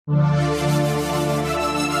What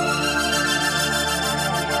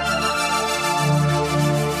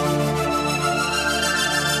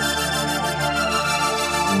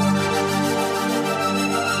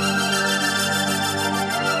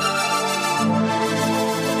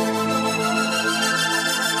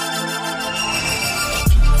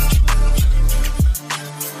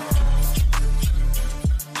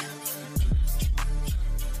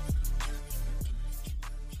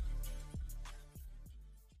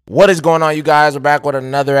is going on, you guys? We're back with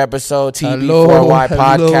another episode, TB4Y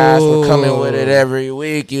Podcast. We're coming with it every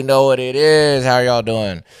week. You know what it is. How are y'all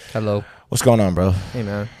doing? Hello. What's going on, bro? Hey,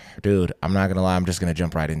 man. Dude, I'm not going to lie. I'm just going to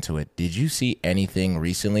jump right into it. Did you see anything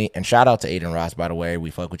recently? And shout out to Aiden Ross, by the way.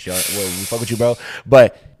 We fuck with you. We fuck with you, bro.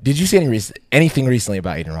 But did you see anything recently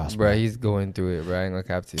about Aiden Ross, bro? He's going through it, bro. I ain't gonna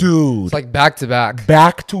cap to you. Dude. It's like back to back.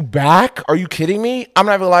 Back to back? Are you kidding me? I'm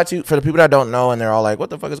not even gonna lie to you. For the people that don't know and they're all like, what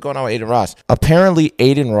the fuck is going on with Aiden Ross? Apparently,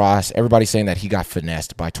 Aiden Ross, everybody's saying that he got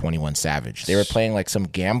finessed by 21 Savage. They were playing like some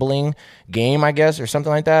gambling game, I guess, or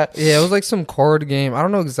something like that. Yeah, it was like some card game. I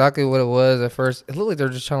don't know exactly what it was at first. It looked like they were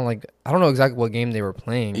just trying to like, I don't know exactly what game they were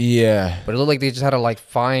playing. Yeah. But it looked like they just had to like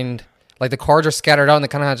find, like the cards are scattered out and they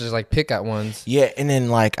kind of had to just like pick at ones. Yeah, and then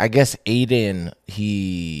like, I guess Aiden,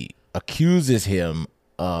 he accuses him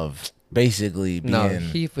of basically being... No,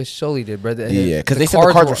 he for surely did, brother. Yeah, because they said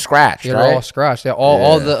the cards were scratched, yeah, right? they're all scratched. Yeah,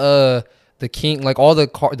 all the king, like all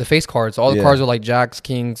the face cards, all the cards are like jacks,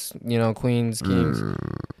 kings, queens, kings.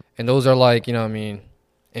 And those are like, what I mean,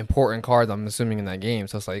 important cards, I'm assuming, in that game.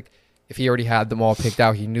 So it's like, if he already had them all picked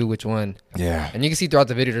out, he knew which one. Yeah. And you can see throughout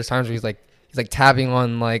the video, there's times where he's like tapping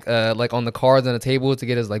on like on the cards on the table to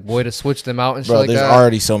get his like boy to switch them out and shit like that. Bro, there's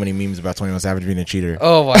already so many memes about 21 Savage being a cheater.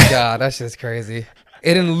 Oh my God, that's just crazy.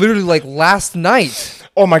 And then literally like last night.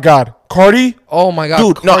 Oh my God, Cardi? Oh my God.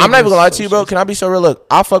 Dude, Cardi, no, I'm not even gonna lie to you, bro. Can I be so real? Look,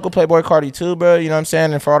 I fuck with Playboy Cardi too, bro. You know what I'm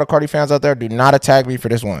saying? And for all the Cardi fans out there, do not attack me for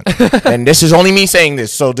this one. And this is only me saying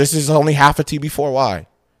this, so this is only half a TB4Y.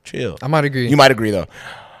 Chill. I might agree. You might agree though.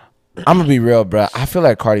 I'm gonna be real, bro. I feel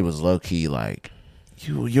like Cardi was low key like,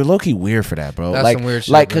 you're low key weird for that, bro. That's like, some weird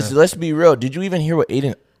shit, like, cause let's be real. Did you even hear what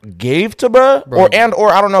Aiden gave to bro? Or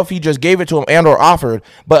I don't know if he just gave it to him and or offered,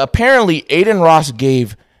 but apparently Aiden Ross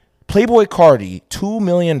gave Playboy Cardi $2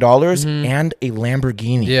 million and a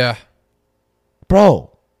Lamborghini. Yeah,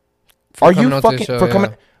 bro. Are you fucking show, for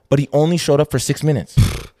coming? But he only showed up for 6 minutes.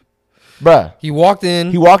 Bruh. He walked in.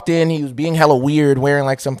 He was being hella weird, wearing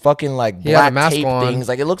like some fucking like black tape things.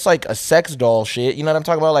 Like it looks like a sex doll shit. You know what I'm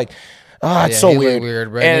talking about? Like, it's so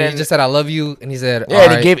weird. Bro. And he just said, "I love you," and he said, "Yeah."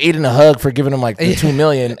 And he gave Aiden a hug for giving him like the $2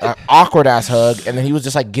 million, awkward ass hug, and then he was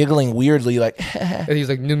just like giggling weirdly, like. And he was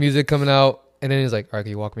like, "New music coming out," and then he's like, "All right,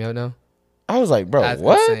 can you walk me out now?" I was like, "Bro, that's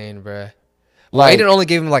what?" Insane, bro. Like, Aiden only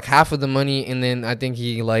gave him like half of the money, and then I think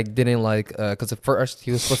he like didn't like because at first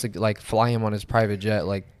he was supposed to like fly him on his private jet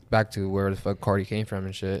like back to where the fuck Cardi came from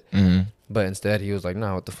and shit. Mm-hmm. But instead he was like,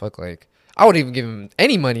 "No, what the fuck?" Like, I wouldn't even give him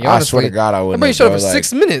any money. Honestly. I swear to God, I wouldn't. Everybody showed up for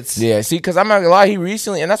 6 minutes. Yeah, see, because I'm not gonna lie, he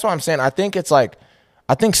recently, and that's what I'm saying. I think it's like,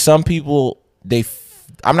 I think some people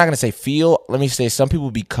I'm not gonna say feel. Let me say some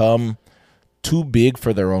people become too big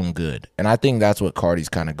for their own good, and I think that's what Cardi's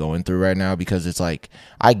kind of going through right now, because it's like,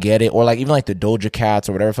 I get it, or like even like the Doja Cats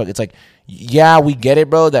or whatever. Fuck, it's like, yeah, we get it,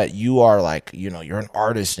 bro, that you are like, you're an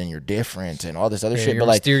artist and you're different and all this other shit. But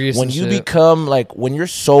like, when you become like, when you're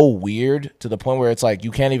so weird to the point where it's like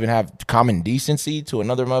you can't even have common decency to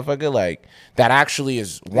another motherfucker like that actually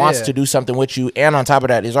wants to do something with you, and on top of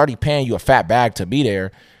that is already paying you a fat bag to be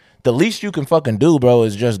there. The least you can fucking do, bro,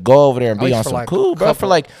 is just go over there and be on some cool, bro. For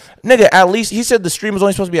like, nigga, at least he said the stream was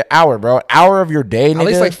only supposed to be an hour, bro. An hour of your day, nigga. At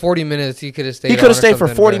least like 40 minutes he could have stayed. He could have stayed for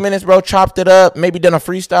 40 minutes, bro. Chopped it up, maybe done a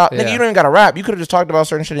freestyle. Yeah. Nigga, you don't even got to rap. You could have just talked about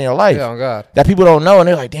certain shit in your life. Yeah, oh God. That people don't know, and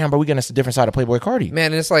they're like, damn, bro, we getting a different side of Playboy Cardi.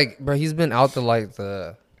 Man, it's like, bro, he's been out to like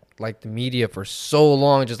the media for so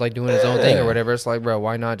long, just like doing his own thing or whatever. It's like, bro,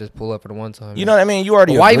 why not just pull up at one time? You know what I mean? You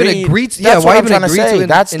already why agreed. Even agree to? That's why what even I'm trying to say.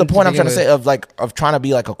 That's the point I'm trying to say of trying to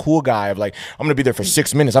be like a cool guy of like, I'm gonna be there for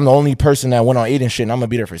 6 minutes. I'm the only person that went on Aiden shit, and I'm gonna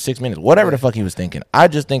be there for 6 minutes. Whatever the fuck he was thinking. I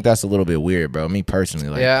just think that's a little bit weird, bro. Me personally,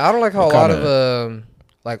 like, yeah, I don't like how a lot of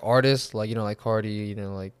like artists, like like Cardi,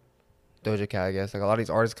 like Doja Cat, I guess. Like a lot of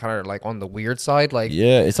these artists kind of like on the weird side. Like,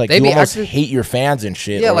 yeah, it's like you almost hate your fans and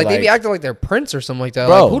shit. Yeah, like they be acting like they're Prince or something like that.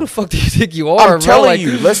 Bro, like, who the fuck do you think you are, I'm telling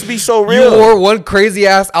you, let's be so real. You wore one crazy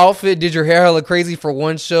ass outfit, did your hair hella crazy for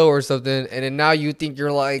one show or something, and then now you think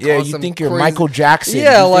you're like, yeah, you think you're crazy... Michael Jackson.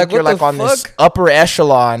 Yeah, you like think you're like on this upper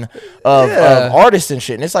echelon of artists and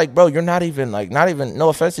shit. And it's like, bro, you're not even no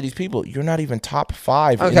offense to these people, you're not even top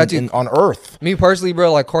 5 on Earth. Me personally,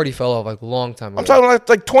 bro, like Cardi fell off like a long time ago. I'm talking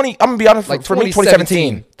like 20. I'm gonna be honest, like for me,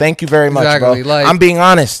 2017. Thank you very much, bro. Like, I'm being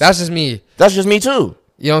honest. That's just me. That's just me too.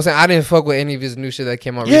 You know what I'm saying? I didn't fuck with any of his new shit that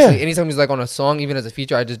came out recently. Anytime he's like on a song, even as a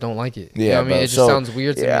feature, I just don't like it. Yeah, you know what I mean? It just sounds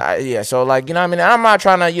weird to me. Yeah, so like, you know what I mean? I'm not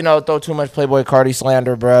trying to, throw too much Playboy Cardi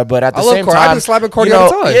slander, bro. But at the same time, I've been slapping Cardi all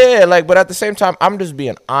the time. Yeah, like, but at the same time, I'm just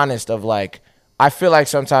being honest of like, I feel like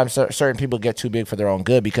sometimes certain people get too big for their own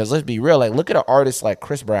good because let's be real. Like, look at an artist like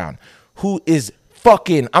Chris Brown, who is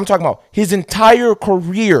I'm talking about his entire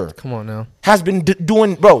career. Come on now. Has been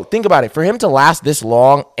doing, bro, think about it. For him to last this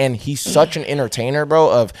long, and he's such an entertainer,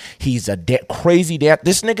 bro, he's a crazy dance.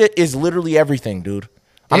 This nigga is literally everything, dude.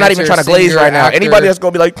 I'm not even trying to glaze right now. Anybody that's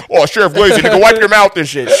going to be like, oh, Sheriff Glazing, nigga, wipe your mouth and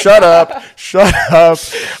shit. Shut up. Shut up.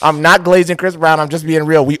 I'm not glazing Chris Brown. I'm just being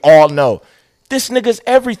real. We all know. This nigga's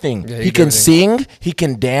everything. Yeah, he can sing. He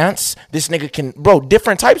can dance. This nigga can, bro,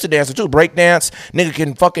 different types of dancing too. Break dance. Nigga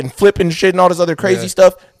can fucking flip and shit and all this other crazy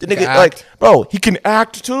stuff. The nigga, like, bro, he can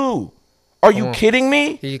act too. Are you kidding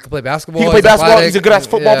me? He can play basketball. He can play basketball. He's a good ass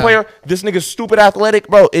football player. This nigga's stupid athletic,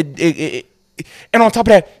 bro. And on top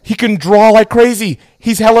of that, he can draw like crazy.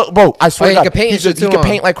 He's hella, bro, I swear to God. He can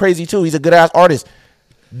paint like crazy too. He's a good ass artist.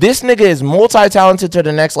 This nigga is multi-talented to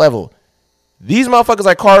the next level. These motherfuckers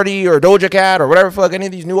like Cardi or Doja Cat or whatever fuck, any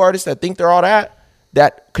of these new artists that think they're all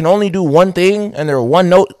that can only do one thing and they're one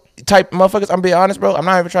note type motherfuckers. I'm being honest, bro. I'm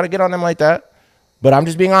not even trying to get on them like that. But I'm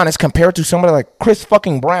just being honest compared to somebody like Chris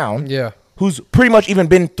fucking Brown. Yeah. Who's pretty much even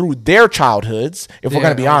been through their childhoods, if we're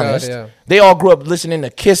going to be honest. God, They all grew up listening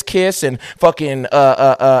to Kiss Kiss and fucking, you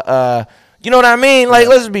know what I mean? Like,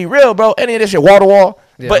 let's be real, bro. Any of this shit, wall to wall.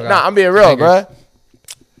 But nah, I'm being real, bro.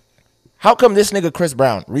 How come this nigga Chris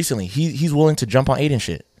Brown recently he's willing to jump on Aiden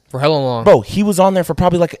shit for hella long, bro? He was on there for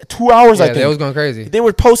probably like 2 hours. I think they was going crazy. They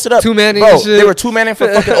were posted up, two-manning, bro. Shit. They were two-manning for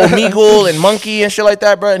fucking Omegle and Monkey and shit like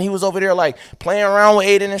that, bro. And he was over there like playing around with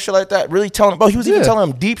Aiden and shit like that. Really telling, bro. He was even telling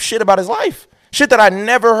him deep shit about his life, shit that I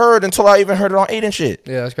never heard until I even heard it on Aiden shit.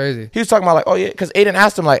 Yeah, that's crazy. He was talking about like, oh yeah, because Aiden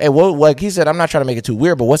asked him like, hey, what? Like he said, I'm not trying to make it too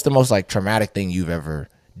weird, but what's the most like traumatic thing you've ever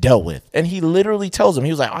dealt with? And he literally tells him,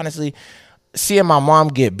 he was like, honestly, seeing my mom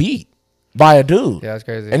get beat by a dude. Yeah, that's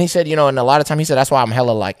crazy. And he said, and a lot of time he said, that's why I'm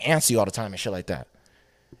hella like antsy all the time and shit like that.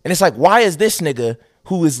 And it's like, why is this nigga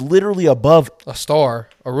who is literally above a star,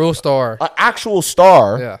 a real star, an actual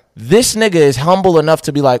star, this nigga is humble enough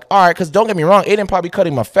to be like, all right, because don't get me wrong, Aiden probably cut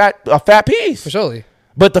him a fat piece. For surely.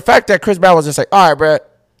 But the fact that Chris Brown was just like, all right, bro,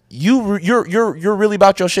 you're really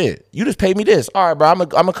about your shit. You just paid me this. All right, bro, I'm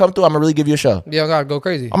gonna come through. I'm gonna really give you a show. Yeah, I gotta go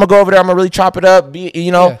crazy. I'm gonna go over there. I'm gonna really chop it up. Talk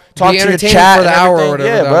to your chat for the hour or whatever.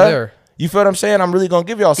 Yeah, bro. You feel what I'm saying? I'm really gonna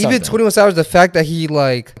give y'all something. Even 21 Savage, the fact that he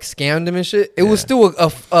like scammed him and shit, it was still a it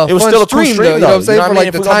was fun still a stream, cool stream though. You know what I'm saying? For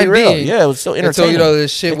like the time being, yeah, it was still entertaining. Until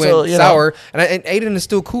this shit went sour, and Aiden is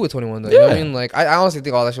still cool with 21 though. You know what I mean? Like I honestly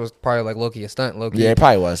think all that shit was probably like low-key a stunt, low-key. Yeah, it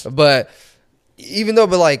probably was. But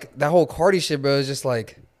but like that whole Cardi shit, bro, is just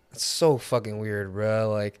like it's so fucking weird,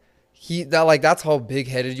 bro. Like that's how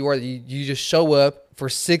big-headed you are. You just show up for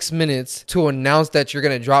 6 minutes to announce that you're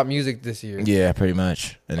gonna drop music this year. Yeah, pretty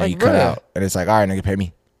much. And then you cut out, and it's like, all right, nigga, pay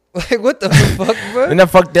me. Like what the fuck, bro? And that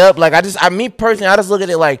fucked up. Like me personally, I just look at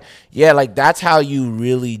it like, yeah, like that's how you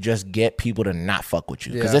really just get people to not fuck with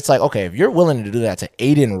you. Because it's like, okay, if you're willing to do that to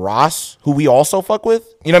Aiden Ross, who we also fuck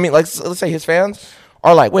with, you know what I mean? Like let's say his fans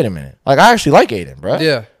are like, wait a minute, like I actually like Aiden, bro.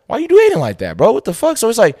 Yeah. Why you do Aiden like that, bro? What the fuck? So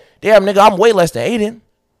it's like, damn, nigga, I'm way less than Aiden.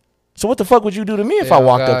 So what the fuck would you do to me if I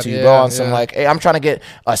walked up to you, bro, on some like, hey, I'm trying to get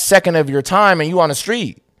a second of your time and you on the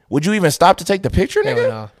street? Would you even stop to take the picture, nigga?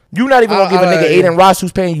 No. You not even gonna give a nigga Aiden Ross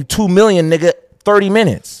who's paying you $2 million, nigga, 30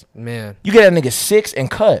 minutes. Man. You get that nigga 6 and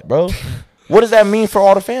cut, bro. What does that mean for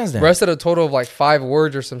all the fans then? Bro, I said a total of like 5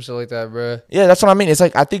 words or some shit like that, bro. Yeah, that's what I mean. It's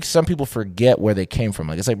like I think some people forget where they came from.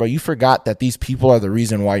 Like it's like, bro, you forgot that these people are the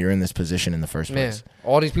reason why you're in this position in the first place.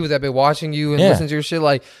 All these people that been watching you and listening to your shit,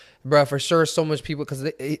 like, bro, for sure, so much people because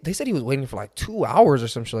they said he was waiting for like 2 hours or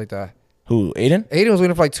some shit like that. Who, Aiden? Aiden was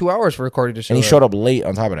waiting for like 2 hours for Cardi to show up. And he showed up late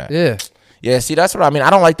on top of that. Yeah. Yeah, see, that's what I mean. I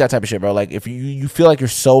don't like that type of shit, bro. Like, if you feel like you're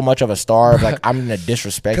so much of a star, like, I'm going to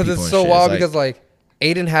disrespect people. Because it's so wild because, like,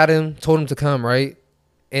 Aiden told him to come, right?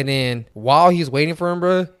 And then while he's waiting for him,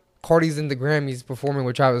 bro, Cardi's in the Grammys performing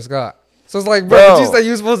with Travis Scott. So it's like, bro, you said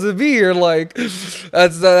you were supposed to be here. Like,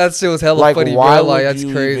 that shit was hella funny, bro. Like, that's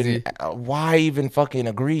crazy. Why even fucking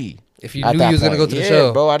agree? If you knew you was going to go to the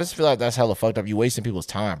show. Bro, I just feel like that's hella fucked up. You wasting people's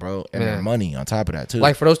time, bro. And their money on top of that, too.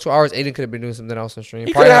 Like, for those 2 hours, Aiden could have been doing something else on stream.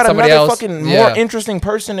 He could have had another fucking more interesting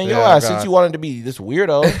person than your ass since you wanted to be this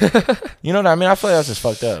weirdo. You know what I mean? I feel like that's just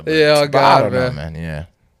fucked up. Bro. Yeah, God, I don't know, man. Yeah.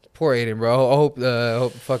 Poor Aiden, bro. I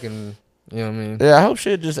hope fucking You know what I mean? Yeah, I hope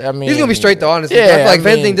shit just. I mean, he's gonna be straight to honest. Yeah, I feel like I if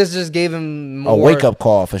anything, mean, this just gave him more, a wake up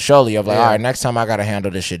call for surely of like, Yeah. all right, next time I gotta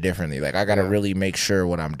handle this shit differently. Like I gotta Yeah. really make sure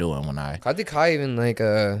what I'm doing when I. I think Kai even like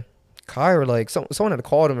Kai or like someone had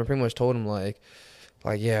called him and pretty much told him like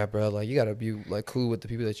yeah, bro, like you gotta be like cool with the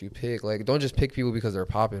people that you pick. Like don't just pick people because they're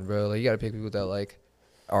popping, bro. Like you gotta pick people that like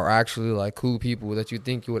are actually like cool people that you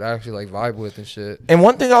think you would actually like vibe with and shit. And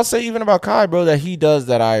one thing I'll say even about Kai, bro, that he does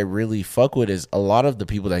that I really fuck with is a lot of the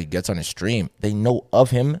people that he gets on his stream, they know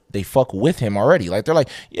of him, they fuck with him already. Like they're like,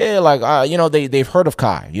 yeah, like you know, they've heard of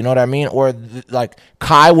Kai, you know what I mean? Or like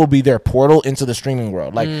Kai will be their portal into the streaming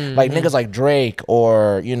world. Like niggas like Drake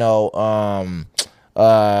or you know,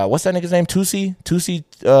 what's that nigga's name? Tusi,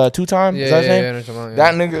 two time. Yeah, is that his name? Yeah.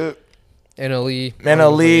 That nigga.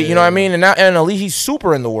 NLE, you know what I mean? And now NLE, he's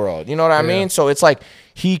super in the world. You know what I mean? So it's like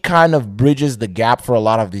he kind of bridges the gap for a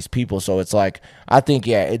lot of these people. So it's like, I think,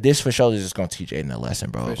 yeah, this for sure is just going to teach Aiden a lesson,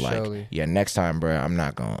 bro. Of like, yeah, next time, bro, I'm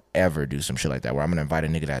not going to ever do some shit like that where I'm going to invite a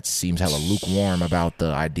nigga that seems hella lukewarm about the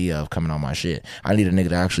idea of coming on my shit. I need a nigga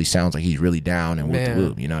that actually sounds like he's really down and whoop the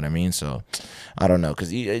whoop. You know what I mean? So I don't know. Because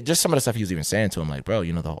just some of the stuff he was even saying to him, like, bro,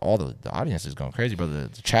 you know, all the audience is going crazy, bro. The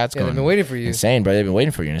chat's going they've been waiting for you. Insane, bro. They've been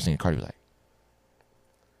waiting for you. And this nigga Cardi was like,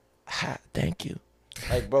 thank you.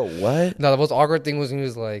 Like, bro, what? No, the most awkward thing was when he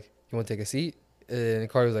was like, "You want to take a seat?" And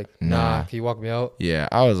Cardi was like, "Nah, can you walk me out?" Yeah,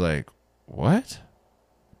 I was like, what?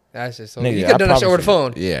 That's just so. Nigga, he could have done that shit over the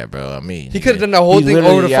phone. Yeah, bro. I mean, he could have done the whole thing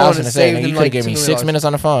over the phone and saved him. You could have gave me 6 minutes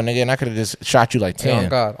on the phone, nigga, and I could have just shot you like 10. Oh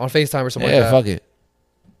God, on FaceTime or something. Yeah, like that. fuck it.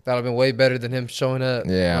 That'd have been way better than him showing up.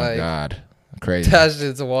 Yeah, like, oh God, crazy. That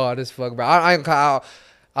shit's wild as fuck, bro.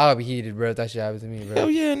 I'll be heated, bro, if that shit happens to me, bro. Hell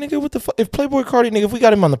yeah, nigga. What the fuck? If Playboy Cardi, nigga, if we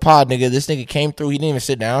got him on the pod, nigga, this nigga came through. He didn't even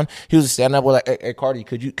sit down. He was standing up with like, hey Cardi,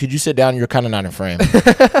 could you sit down? You're kind of not in frame.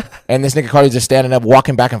 And this nigga Cardi's just standing up,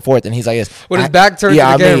 walking back and forth, and he's like, yes. With his back turned to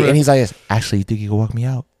the camera. And he's like, yes. Actually, you think you can walk me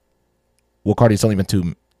out? Well, Cardi, it's only been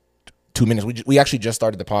two minutes. We actually just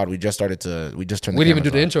started the pod. We just turned the. We didn't even do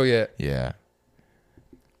the intro yet. Yeah.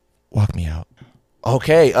 Walk me out.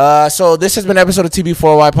 Okay, so this has been an episode of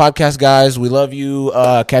TB4Y Podcast, guys. We love you.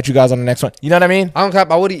 Catch you guys on the next one. You know what I mean? I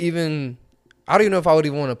don't even know if I would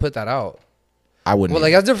even want to put that out. I wouldn't. Well,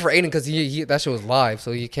 like that's different for Aiden because he that shit was live,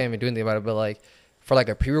 so he can't even do anything about it. But like for like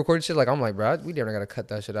a pre-recorded shit, like I'm like, bro, we never gotta cut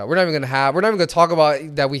that shit out. We're not even gonna talk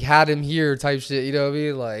about that we had him here type shit. You know what I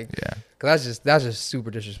mean? Like, yeah, because that's just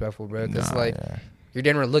super disrespectful, bro. Because you're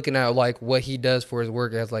damn looking at like what he does for his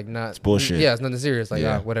work as like not. It's bullshit. Yeah, it's nothing serious.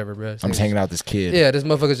 Like, whatever, bro. I'm just hanging out with this kid. Yeah, this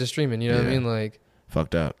motherfucker's just streaming. You know what I mean? Like,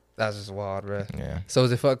 fucked up. That's just wild, bro. Yeah. So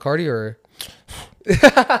is it fuck Cardi or?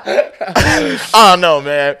 I don't know,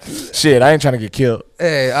 man. Shit, I ain't trying to get killed.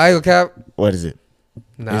 Hey, I go cap. What is it?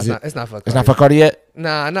 Nah, it's not fuck Cardi. It's not fuck Cardi yet?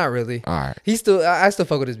 Nah, not really. All right. I still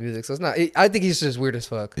fuck with his music, so it's not. I think he's just weird as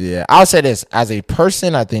fuck. Yeah, I'll say this. As a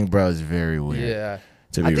person, I think bro is very weird. Yeah.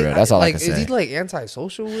 To be real, that's all I can say. Is he like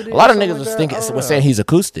antisocial with it? A lot of niggas was saying he's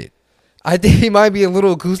acoustic. I think he might be a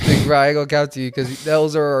little acoustic, bro. I ain't gonna count to you because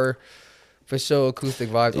those are for sure acoustic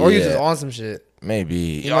vibes. Or you're just on some shit.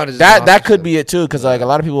 Maybe that could be it too, because like a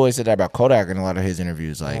lot of people always said that about Kodak in a lot of his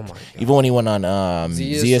interviews. Like even when he went on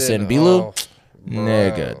Zias and Bilu,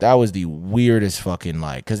 nigga, that was the weirdest fucking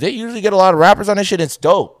like. Because they usually get a lot of rappers on this shit. It's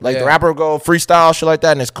dope. Like the rapper will go freestyle shit like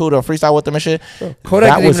that, and it's cool to freestyle with them and shit. Bro,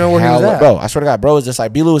 Kodak didn't even know where he was at. Bro, I swear to God, bro, it's just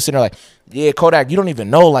like Bilu was sitting there like, yeah, Kodak, you don't even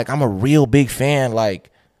know. Like I'm a real big fan. Like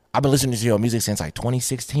I've been listening to your music since like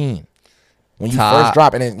 2016. When you first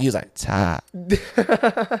dropped, and then he was like, "Top." No,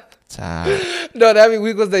 that mean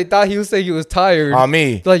because they thought he was saying he was tired. On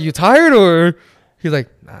me, like you tired or he's like,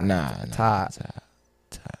 nah. Top.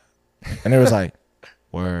 And it was like,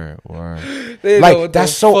 word. Like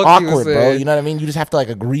that's so awkward, bro. You know what I mean? You just have to like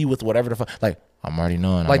agree with whatever the fuck. Like I'm already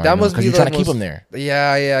knowing. Like that must be you're trying to keep him there.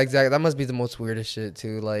 Yeah, exactly. That must be the most weirdest shit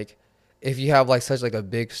too. Like. If you have like such like a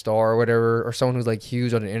big star or whatever, or someone who's like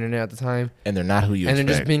huge on the internet at the time, and they're not who you, and expect.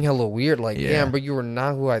 they're just being hella weird, like damn, but you were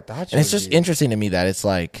not who I thought you. And it's just interesting to me that it's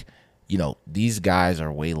like, you know, these guys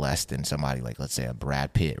are way less than somebody like, let's say, a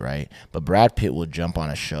Brad Pitt, right? But Brad Pitt will jump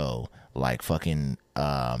on a show like fucking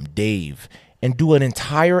Dave and do an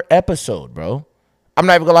entire episode, bro. I'm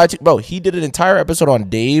not even gonna lie to you, bro. He did an entire episode on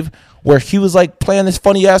Dave where he was like playing this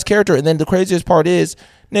funny ass character, and then the craziest part is,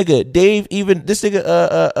 nigga, Dave, even this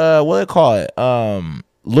nigga, what do they call it?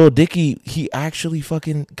 Lil Dicky, he actually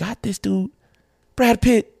fucking got this dude. Brad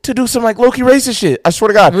Pitt to do some like low-key racist shit. I swear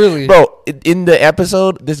to God. Really? Bro, in the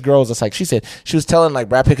episode, this girl was just like, she was telling like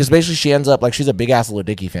Brad Pitt, because basically she ends up like, she's a big ass Lil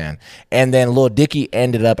Dicky fan. And then Lil Dicky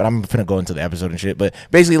ended up, and I'm finna go into the episode and shit, but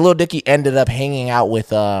basically Lil Dicky ended up hanging out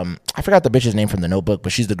with, I forgot the bitch's name from The Notebook,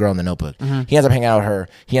 but she's the girl in The Notebook. Mm-hmm. He ends up hanging out with her.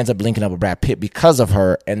 He ends up linking up with Brad Pitt because of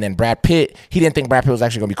her. And then Brad Pitt, he didn't think Brad Pitt was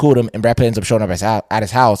actually gonna be cool with him. And Brad Pitt ends up showing up at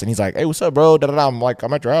his house. And he's like, hey, what's up, bro? Da-da-da. I'm like,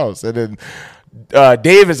 I'm at your house. And then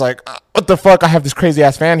Dave is like, what the fuck? I have this crazy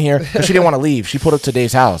ass fan here. But she didn't want to leave. She pulled up to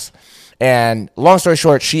Dave's house. And long story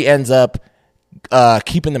short, she ends up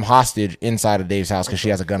keeping them hostage inside of Dave's house because she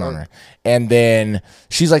has a gun on her. And then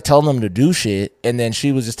she's like telling them to do shit. And then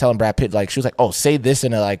she was just telling Brad Pitt, like, she was like, oh, say this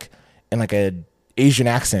in a Asian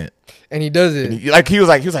accent. And he does it. And he was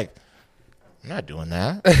like, I'm not doing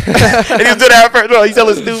that. And he was doing that at first. Bro, he's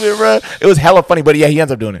hella stupid, bro. It was hella funny, but yeah, he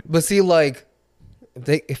ends up doing it. But see, like,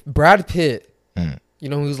 if Brad Pitt, you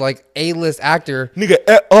know, who's like A-list actor, nigga,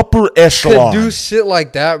 upper echelon, could do shit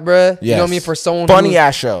like that, bruh. Yes. You know what I mean? For someone funny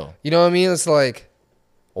ass show. You know what I mean? It's like,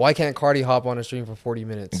 why can't Cardi hop on a stream for 40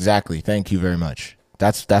 minutes? Exactly. Thank you very much.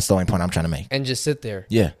 That's the only point I'm trying to make. And just sit there.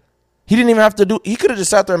 Yeah. He didn't even have to do. He could have just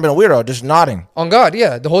sat there and been a weirdo, just nodding. On God,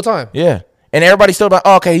 yeah, the whole time. Yeah. And everybody's still like,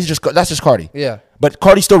 oh, okay, that's just Cardi. Yeah. But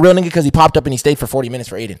Cardi's still real nigga because he popped up and he stayed for 40 minutes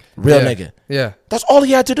for Aiden. Real nigga. Yeah. That's all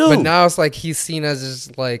he had to do. But now it's like he's seen as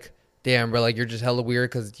just like, damn, bro, like you're just hella weird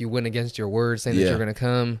because you went against your word saying that you're going to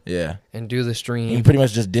come and do the stream. You pretty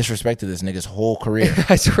much just disrespected this nigga's whole career.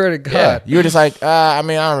 I swear to God. Yeah. You were just like, I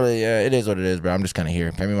mean, I don't really, it is what it is, bro. I'm just kind of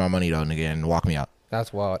here. Pay me my money, though, nigga, and walk me out.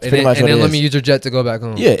 That's wild. And then let me use your jet to go back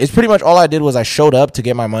home. Yeah, it's pretty much all I did was I showed up to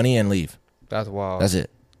get my money and leave. That's wild. That's it.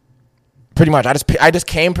 Pretty much. I just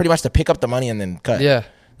came pretty much to pick up the money and then cut. Yeah.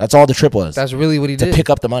 That's all the trip was. That's really what he did. To pick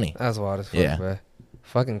up the money. That's wild as fuck, bro.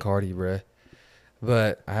 Fucking Cardi, bro.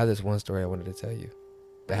 But I had this one story I wanted to tell you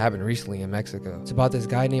that happened recently in Mexico. It's about this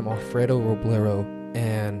guy named Alfredo Roblero.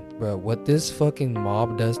 And, bro, what this fucking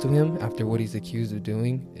mob does to him after what he's accused of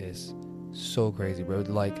doing is so crazy, bro.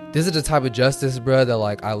 Like, this is the type of justice, bro, that,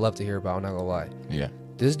 like, I love to hear about. I'm not gonna lie. Yeah.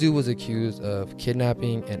 This dude was accused of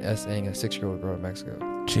kidnapping and SAing a 6-year-old girl in Mexico.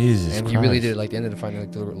 Jesus And Christ. he really did. Like, they ended up finding,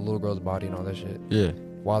 like, the little girl's body and all that shit. Yeah.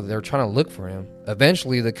 While they were trying to look for him,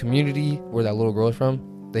 eventually the community where that little girl is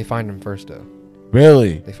from, they find him first, though.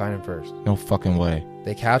 Really? They find him first. No fucking way.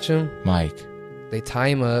 They catch him. Mike. They tie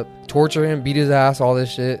him up, torture him, beat his ass, all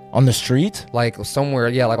this shit. On the street? Like, somewhere,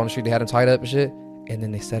 yeah, like on the street, they had him tied up and shit. And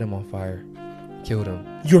then they set him on fire. Killed him.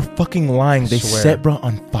 You're fucking lying. They set bro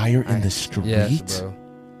on fire in the street? Yes, bro.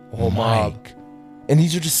 A whole mob. And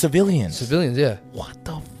these are just civilians? Civilians, yeah. What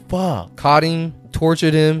the fuck? Caught him,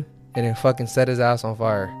 tortured him, and then fucking set his ass on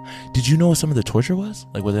fire. Did you know what some of the torture was?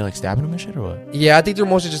 Like, were they like stabbing him and shit or what? Yeah, I think they're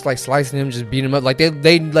mostly just like slicing him, just beating him up. Like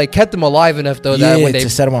they like kept him alive enough though that when they to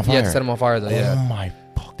set him on fire. Yeah, to set him on fire though. Yeah. Oh my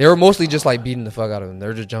fuck. They were mostly just like beating the fuck out of him. They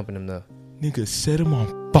were just jumping him though. Nigga, set him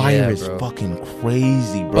on fire is fucking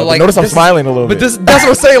crazy, bro. But like, notice I'm smiling a little bit. But that's what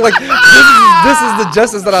I'm saying. Like, this is the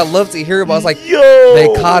justice that I love to hear about. It's like,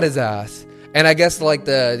 they caught his ass. And I guess like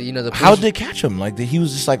the how did they catch him? Like he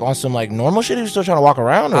was just like on some like normal shit. He was still trying to walk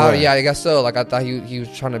around. Oh yeah, I guess so. Like I thought he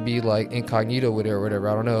was trying to be like incognito with it or whatever.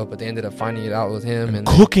 I don't know. But they ended up finding it out with him and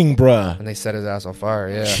cooking, bruh. And they set his ass on fire.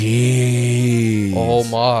 Yeah. Jeez. A whole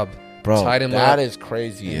mob. Bro, that is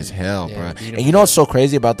crazy as hell, bro. And you know what's so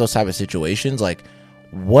crazy about those type of situations? Like,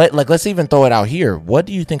 what? Like, let's even throw it out here. What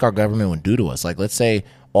do you think our government would do to us? Like, let's say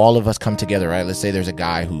all of us come together, right? Let's say there's a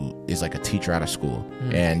guy who is like a teacher out of school,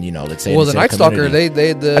 and you know, let's say the Night Stalker,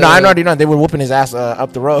 no, I already know they were whooping his ass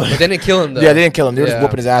up the road. But they didn't kill him though. Yeah, they didn't kill him. They were just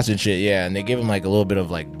whooping his ass and shit. Yeah, and they gave him like a little bit of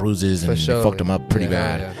like bruises and they fucked him up pretty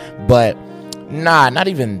bad. Yeah. But nah, not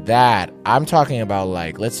even that. I'm talking about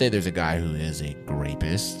like, let's say there's a guy who is a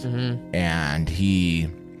rapist, and he's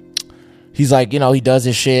like, you know, he does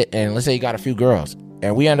his shit, and let's say he got a few girls.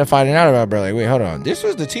 And we end up finding out about it, bro. Like, wait, hold on. This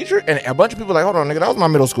was the teacher? And a bunch of people like, hold on, nigga, that was my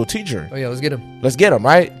middle school teacher. Oh, yeah, let's get him. Let's get him,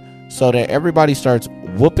 right? So that everybody starts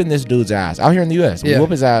whooping this dude's ass. Out here in the U.S., we whoop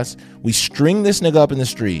his ass. We string this nigga up in the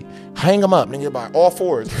street. Hang him up, nigga, by all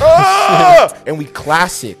fours. Ah! And we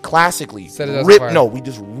classically we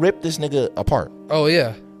just rip this nigga apart. Oh,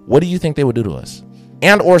 yeah. What do you think they would do to us?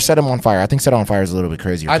 And or set him on fire? I think set him on fire is a little bit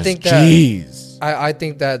crazier. I think that... Jeez. I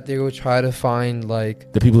think that they would try to find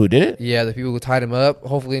like the people who did it. Yeah, the people who tied him up.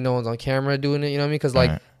 Hopefully, no one's on camera doing it. You know what I mean? Because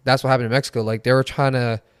like that's what happened in Mexico. Like they were trying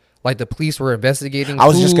to, like the police were investigating. I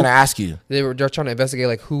was just gonna ask you. They're trying to investigate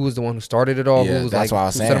like who was the one who started it all. Yeah, who was that's like what I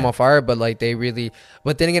was saying. Set him on fire. But like they really.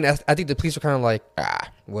 But then again, I think the police were kind of like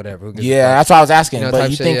whatever. Yeah, that's what I was asking. You know, but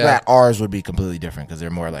you think that ours would be completely different because they're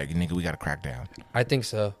more like, nigga, we got to crack down. I think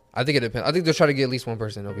so. I think it depends. I think they're trying to get at least one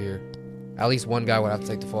person over here. at least one guy would have to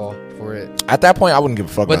take the fall for it. At that point, I wouldn't give a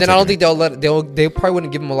fuck. But then I don't think they probably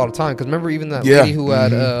wouldn't give him a lot of time, because remember even that lady who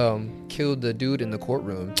had killed the dude in the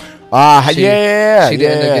courtroom. She didn't end up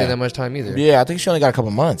getting that much time either. Yeah, I think she only got a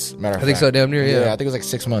couple months. I think so, damn near. Yeah, I think it was like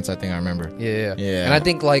 6 months. I think I remember. Yeah. And I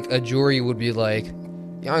think like a jury would be like, I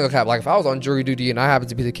ain't gonna cap. Like if I was on jury duty and I happened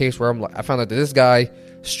to be the case where I'm like, I found out that this guy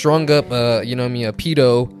strung up, a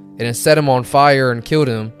pedo and then set him on fire and killed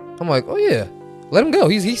him. I'm like, oh yeah, let him go.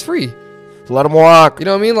 He's free. Let him walk. You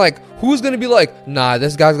know what I mean? Like, who's gonna be like, nah,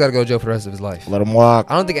 this guy's gotta go to jail for the rest of his life? Let him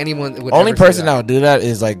walk. I don't think anyone would. Only person that would do that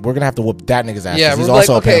is like, we're gonna have to whoop that nigga's ass. Yeah, he's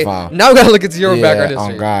also a pedophile. Now we gotta look at your background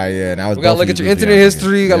history. Oh God, yeah. Now we gotta look at your internet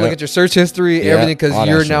history. We gotta look at your search history, everything, because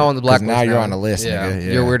you're now on the blacklist. Now you're on the list. Yeah, nigga.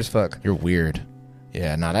 Yeah, you're weird as fuck. You're weird.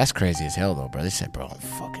 Yeah, nah, that's crazy as hell though, bro. They said, bro, I'm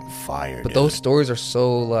fucking fired. But those stories are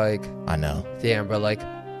so like, I know. Damn, bro, like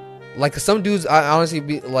some dudes, I honestly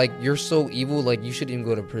be like, you're so evil, like you shouldn't even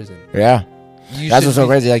go to prison. Yeah. That's what's so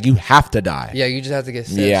crazy. Like, you have to die. Yeah, you just have to get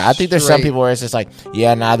set. Yeah, I think there's some people where it's just like,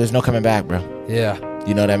 yeah, nah, there's no coming back, bro. Yeah.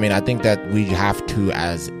 You know what I mean? I think that we have to,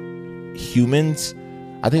 as humans,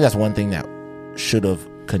 I think that's one thing that should have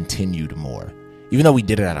continued more. Even though we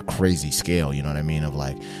did it at a crazy scale, you know what I mean? Of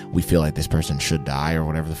like, we feel like this person should die or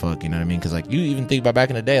whatever the fuck, you know what I mean? Because like, you even think about back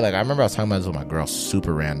in the day, like I remember I was talking about this with my girl,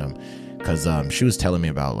 super random, because she was telling me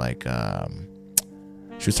about like,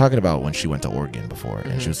 she was talking about when she went to Oregon before,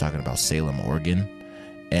 and she was talking about Salem, Oregon,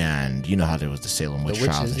 and you know how there was the Salem witch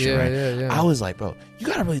trials and shit, right? Yeah. I was like, bro, you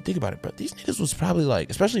gotta really think about it, bro. These niggas was probably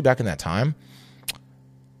like, especially back in that time,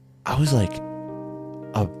 I was like,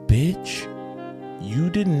 a bitch,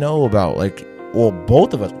 you didn't know about like, well,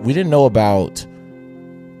 both of us, we didn't know about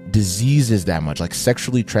diseases that much, like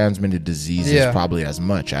sexually transmitted diseases, probably as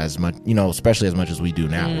much, you know, especially as much as we do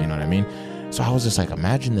now. You know what I mean? So I was just like,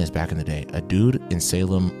 imagine this back in the day. A dude in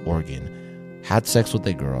Salem, Oregon, had sex with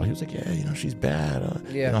a girl. He was like, yeah, you know, she's bad.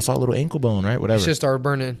 And I saw a little ankle bone, right? Whatever. Shit started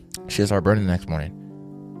burning. The next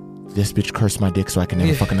morning. This bitch cursed my dick so I can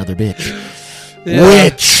never fuck another bitch.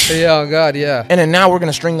 Witch. Yeah, oh God, yeah. And then now we're going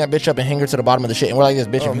to string that bitch up and hang her to the bottom of the shit. And we're like, this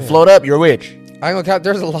bitch, if you float up, you're a witch. I ain't gonna count.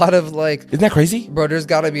 There's a lot of like... Isn't that crazy? Bro, there's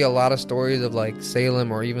got to be a lot of stories of like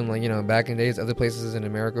Salem, or even like, you know, back in days, other places in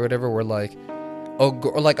America or whatever, where like, or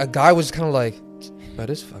like a guy was kind of like, bro,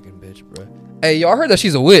 this fucking bitch, bro. Hey, y'all heard that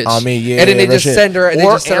she's a witch. I mean, yeah. And then they just send her, and they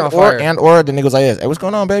just send her on fire. Or the nigga was like, hey, what's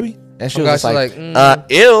going on, baby? And she was just like,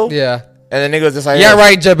 ill. Yeah. And the nigga was just like, yeah,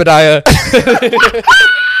 right, Jebediah.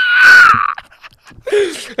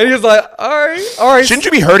 And he was like, all right. Shouldn't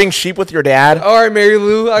you be herding sheep with your dad? All right, Mary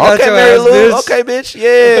Lou. I got okay, your Mary ass, Lou. bitch. Okay, bitch.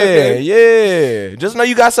 Yeah. Just know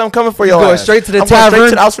you got something coming for your going ass. straight to the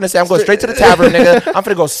tavern. I was finna say, I'm going straight to the tavern, nigga. I'm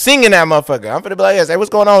finna go sing in that motherfucker. I'm finna be like, hey, what's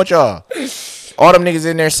going on with y'all? All them niggas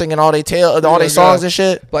in there singing all they songs and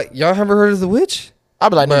shit. Like, y'all ever heard of the witch? I'll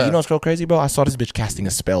be like, nigga, you know what's so crazy, bro? I saw this bitch casting a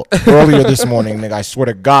spell earlier this morning, nigga. I swear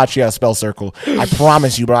to God, she had a spell circle. I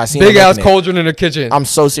promise you, bro. I seen big ass cauldron in her kitchen. I'm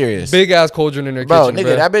so serious. Big ass cauldron in her kitchen, nigga.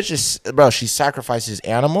 Bro, that bitch is, bro. She sacrifices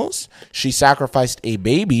animals. She sacrificed a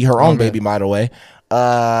baby, her own baby, by the way.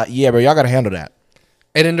 Yeah, bro, y'all gotta handle that.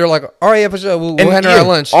 And then they're like, all right, yeah, for sure. We'll handle our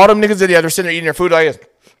lunch. All them niggas they're sitting there eating their food like this.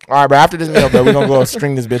 All right, bro. After this meal, bro, we're gonna go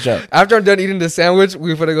string this bitch up. After I'm done eating the sandwich,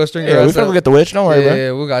 we're gonna go string her up. We're gonna go get the witch. Don't worry, bro.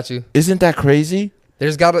 Yeah, we got you. Isn't that crazy? There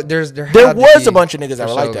was a bunch of niggas that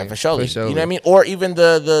were like that, for sure. You know what I mean? Or even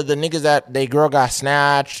the niggas that they girl got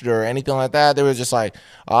snatched or anything like that. They was just like,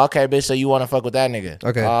 oh, okay, bitch, so you want to fuck with that nigga?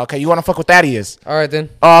 Okay. Okay, you want to fuck with Thaddeus? All right, then.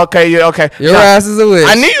 Okay, yeah, okay. Your ass is a witch.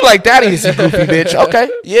 I knew you like Thaddeus, you goofy bitch. Okay,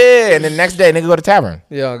 yeah. And then next day, nigga go to tavern.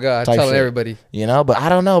 Yeah, oh God, telling everybody. You know, but I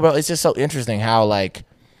don't know, bro. It's just so interesting how like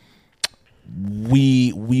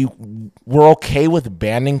we're okay with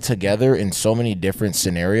banding together in so many different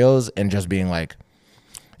scenarios and just being like,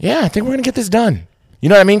 yeah, I think we're gonna get this done. You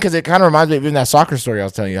know what I mean? Because it kind of reminds me of even that soccer story I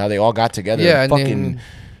was telling you, how they all got together. Yeah, and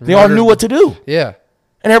they all knew what to do. Yeah,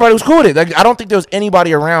 and everybody was cool with it. Like, I don't think there was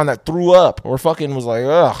anybody around that threw up or fucking was like,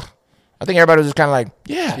 ugh. I think everybody was just kind of like,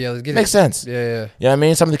 yeah, let's get makes sense. Yeah. You know what I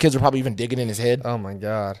mean? Some of the kids were probably even digging in his head. Oh my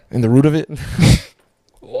God, in the root of it.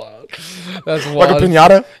 Wow, that's wild. Like a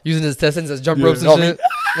pinata, using his intestines as jump ropes and shit.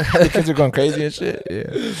 The kids are going crazy and shit.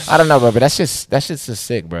 Yeah, I don't know, bro, but that's just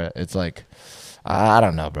sick, bro. It's like, I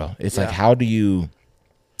don't know, bro. It's like, how do you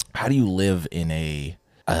live in a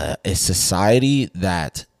society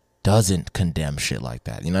that doesn't condemn shit like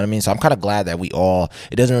that? You know what I mean? So I'm kind of glad that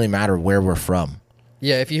it doesn't really matter where we're from.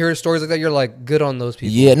 Yeah, if you hear stories like that, you're like, good on those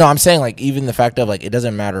people. Yeah, no, I'm saying like even the fact of like, it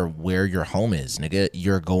doesn't matter where your home is, nigga.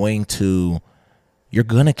 You're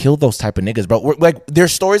gonna kill those type of niggas, bro. Like,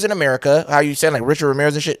 there's stories in America, how you saying like Richard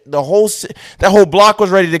Ramirez and shit. That whole block was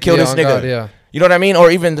ready to kill this nigga. God, yeah. You know what I mean? Or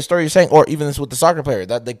even the story you're saying, or even this with the soccer player.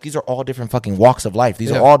 That like, these are all different fucking walks of life.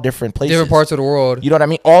 These are all different places. Different parts of the world. You know what I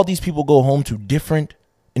mean? All these people go home to different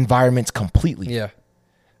environments completely. Yeah.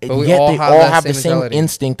 And yet they all have the same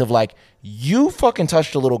instinct of like, you fucking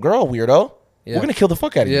touched a little girl, weirdo. Yeah. We're going to kill the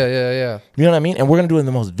fuck out of you. Yeah. You know what I mean? And we're going to do it in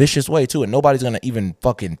the most vicious way, too. And nobody's going to even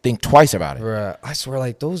fucking think twice about it. Right. I swear,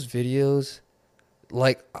 like, those videos,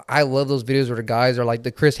 like, I love those videos where the guys are, like,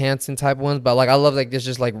 the Chris Hansen type ones. But, like, I love, like, there's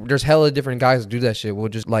just, like, there's hella different guys who do that shit. We'll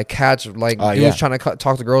just, like, catch, like, dudes trying to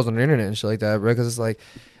talk to girls on the internet and shit like that, bro. Because it's, like,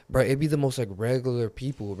 bro, it'd be the most, like, regular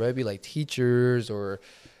people, bro. It'd be, like, teachers or...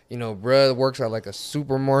 You know, bro works at like a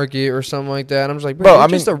supermarket or something like that. I'm just like, bro, I'm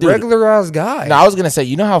just a regular ass guy. No, I was gonna say,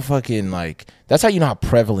 you know how fucking like that's how you know how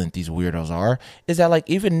prevalent these weirdos are. Is that like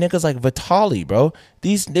even niggas like Vitali, bro?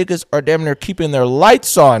 These niggas are damn near keeping their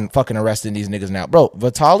lights on, fucking arresting these niggas now, bro.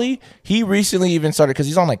 Vitali, he recently even started because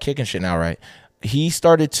he's on like kicking shit now, right? He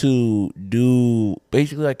started to do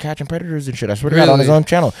basically like catching predators and shit. I swear to God, on his own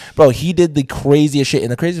channel, bro. He did the craziest shit,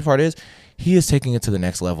 and the craziest part is. He is taking it to the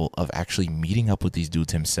next level of actually meeting up with these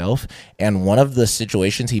dudes himself. And one of the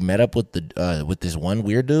situations he met up with with this one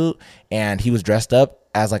weird dude, and he was dressed up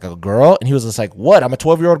as like a girl, and he was just like, "What? I'm a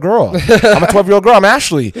 12-year-old girl. I'm a 12-year-old girl. I'm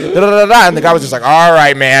Ashley." And the guy was just like, "All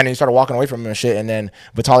right, man." And he started walking away from him and shit. And then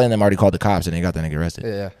Vitaly and them already called the cops, and they got that nigga arrested.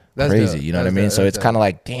 Yeah. That's crazy, you know what I mean? So it's kind of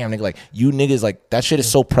like, damn, nigga, like you niggas, like that shit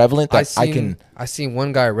is so prevalent that I seen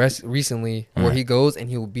one guy recently where he goes and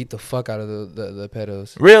he will beat the fuck out of the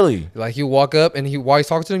pedos. Really? Like he'll walk up and while he's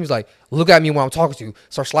talking to him, he's like, "Look at me while I'm talking to you."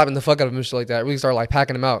 Start slapping the fuck out of him and shit like that. Really start like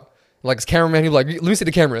packing him out. Like his cameraman, he'll like, "Let me see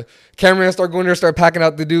the camera." Cameraman start going there, start packing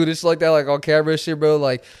out the dude and shit like that, like on camera and shit, bro.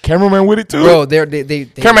 Like cameraman with it too, bro. They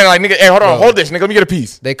cameraman like, nigga, hey, hold this, nigga, let me get a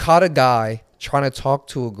piece. They caught a guy trying to talk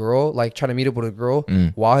to a girl, like trying to meet up with a girl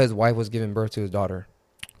while his wife was giving birth to his daughter.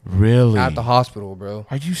 Really? At the hospital, bro.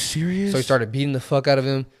 Are you serious? So he started beating the fuck out of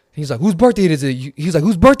him. He's like, "Whose birthday is it?" He's like,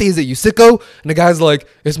 "Whose birthday is it, you sicko?" And the guy's like,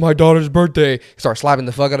 "It's my daughter's birthday." He starts slapping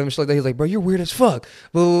the fuck out of him and shit like that. He's like, "Bro, you're weird as fuck."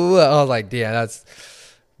 Blah, blah, blah. I was like, yeah, that's...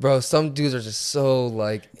 Bro, some dudes are just so,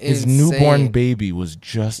 like, his insane. Newborn baby was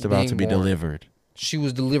just about to be delivered. She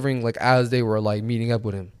was delivering, like, as they were, like, meeting up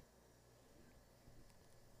with him.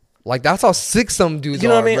 Like, that's how sick some dudes are, you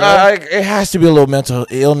know what I mean? It has to be a little mental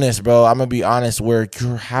illness, bro. I'm going to be honest, where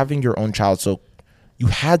you're having your own child. So you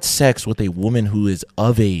had sex with a woman who is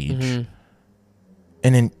of age. Mm-hmm.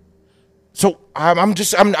 And then, so I'm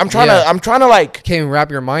trying to like. Can't even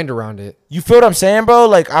wrap your mind around it. You feel what I'm saying, bro?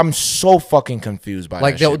 Like, I'm so fucking confused by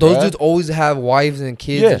like that shit, those bro. dudes always have wives and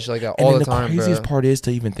kids and shit like that all the time, bro. And the craziest part is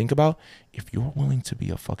to even think about, if you're willing to be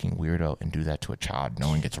a fucking weirdo and do that to a child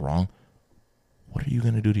knowing it's wrong, what are you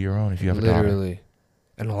going to do to your own if you have a daughter? Literally.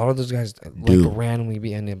 And a lot of those guys like randomly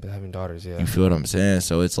be ending up having daughters, yeah. You feel what I'm saying?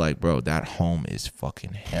 So it's like, bro, that home is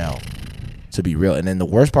fucking hell, to be real. And then the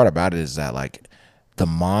worst part about it is that, like, the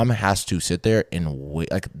mom has to sit there and wait.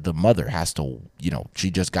 Like, the mother has to, you know, she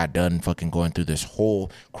just got done fucking going through this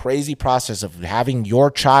whole crazy process of having your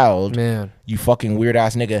child, man, you fucking weird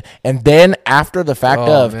ass nigga. And then after the fact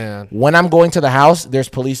when I'm going to the house, there's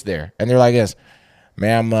police there. And they're like, "Yes,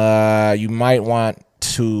 ma'am, you might want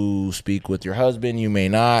to speak with your husband. You may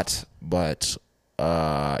not, but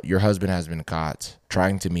your husband has been caught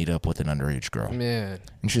trying to meet up with an underage girl." Man.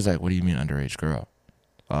 And she's like, "What do you mean underage girl?"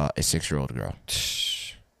 A 6-year-old girl.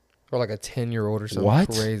 Or like a 10-year-old or something. What?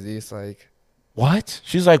 Crazy. It's like, what?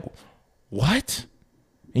 She's like, what?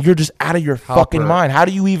 And you're just out of your fucking mind. How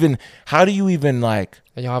do you even like...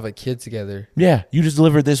 And y'all have a kid together. Yeah. You just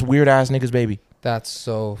delivered this weird ass nigga's baby. That's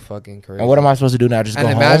so fucking crazy. And what am I supposed to do now? Just go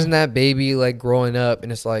home? And imagine that baby, like, growing up,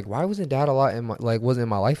 and it's like, why wasn't dad a lot wasn't in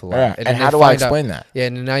my life a lot? Yeah. And how do I explain that? Yeah,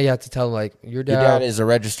 and now you have to tell them, like, your dad is a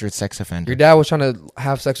registered sex offender. Your dad was trying to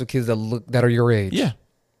have sex with kids that are your age. Yeah.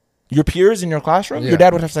 Your peers in your classroom, your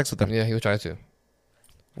dad would have sex with them. Yeah, he would try to.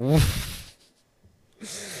 Why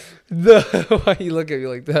you look at me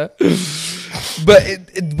like that?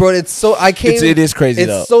 But bro, it's so I can't. It is crazy.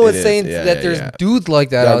 It's so insane that there's dudes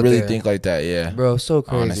like that out there. I really there. think like that. Yeah, bro, so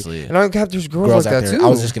crazy. Honestly, and I have there's girls like that too. I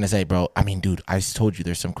was just gonna say, bro. I mean, dude, I told you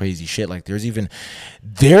there's some crazy shit. Like theirs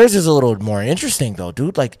is a little more interesting though,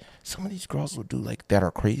 dude. Like some of these girls will do like that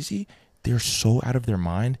are crazy. They're so out of their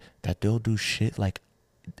mind that they'll do shit like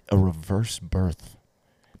a reverse birth.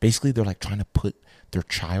 Basically, they're like trying to put their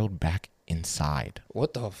child back inside.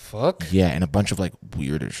 What the fuck? Yeah, and a bunch of like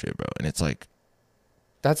weirder shit, bro. And it's like,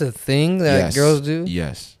 that's a thing that girls do?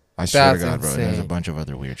 Yes. I swear to God, bro. There's a bunch of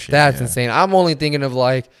other weird shit. That's insane. I'm only thinking of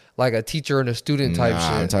like a teacher and a student type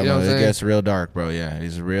shit. I'm talking about it gets real dark, bro. Yeah,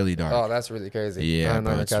 it's really dark. Oh, that's really crazy. Yeah,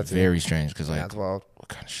 bro, it's very strange because like, that's wild. What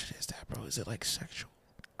kind of shit is that, bro? Is it like sexual?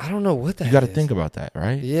 I don't know what that You got to think about that,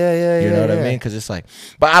 right? Yeah. You know what I mean? Because it's like,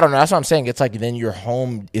 but I don't know. That's what I'm saying. It's like then your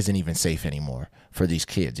home isn't even safe anymore for these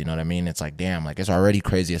kids. You know what I mean? It's like, damn, like it's already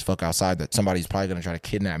crazy as fuck outside that somebody's probably gonna try to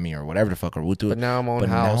kidnap me or whatever the fuck or we'll do it. But now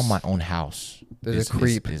now my own house. There's a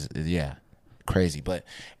creep. Yeah, crazy. But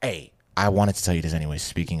hey, I wanted to tell you this anyway.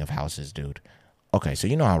 Speaking of houses, dude. Okay, so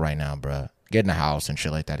you know how right now, bruh, getting a house and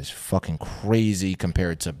shit like that is fucking crazy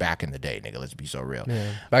compared to back in the day, nigga. Let's be so real.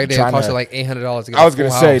 Yeah. Back in the day, it costed like $800 to get I was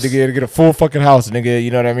gonna say, nigga, to get a full fucking house, nigga.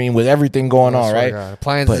 You know what I mean? With everything going on, right?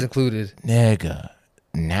 Appliances included. Nigga,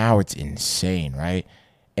 now it's insane, right?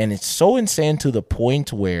 And it's so insane to the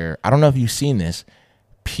point where, I don't know if you've seen this,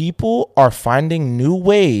 people are finding new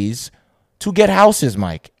ways to get houses,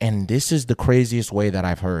 Mike. And this is the craziest way that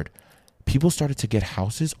I've heard. People started to get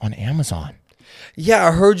houses on Amazon. Yeah,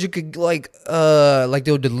 I heard you could like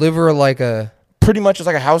they'll deliver like a pretty much it's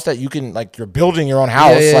like a house that you can like you're building your own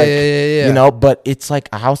house, you know, but it's like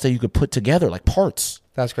a house that you could put together like parts.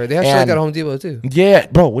 That's crazy. They have shit like that at Home Depot too. Yeah,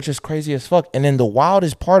 bro, which is crazy as fuck. And then the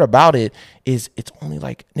wildest part about it is it's only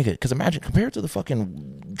like nigga, because imagine compared to the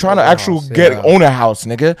fucking trying to actually own a house,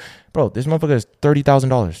 nigga, bro, this motherfucker is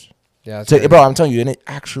 $30,000. Yeah, so, bro, I'm telling you, and it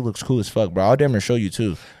actually looks cool as fuck, bro. I'll damn near show you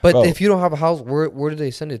too. But bro, if you don't have a house, where do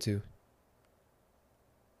they send it to?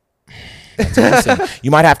 You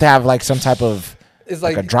might have to have like some type of it's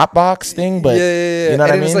like a Dropbox thing, but you know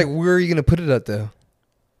what I mean? It's like, where are you gonna put it at though?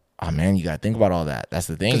 Oh man, you gotta think about all that. That's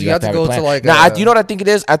the thing. You have to go to like you know what I think it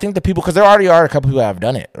is? I think the people, because there already are a couple people that have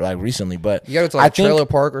done it like recently, but you gotta go to like a trailer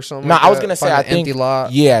park or something. No, like I was gonna say I think empty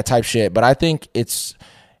lot. Yeah, type shit. But I think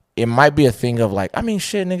it might be a thing of like, I mean,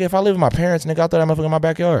 shit, nigga, if I live with my parents, nigga, out there, that motherfucker in my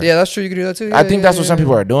backyard. Yeah, that's true. You can do that too. I think that's what some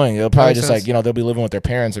people are doing. They'll probably just like, you know, they'll be living with their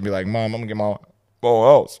parents and be like, Mom, I'm gonna get my own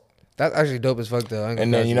house. That's actually dope as fuck though.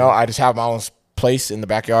 And then, you know, I just have my own place in the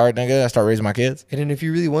backyard, nigga. I start raising my kids. And then if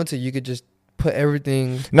you really want to, you could just put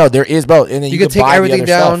everything. No, there is, bro. And then you could take everything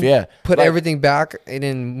down, stuff, yeah. Put everything back, and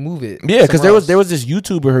then move it. Yeah, because there was this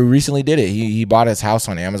YouTuber who recently did it. He bought his house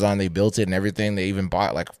on Amazon. They built it and everything. They even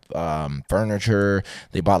bought like furniture.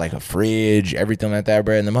 They bought like a fridge, everything like that,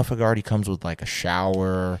 bro. And the motherfucker already comes with like a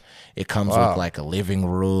shower. It comes with like a living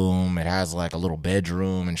room. It has like a little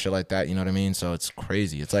bedroom and shit like that. You know what I mean? So it's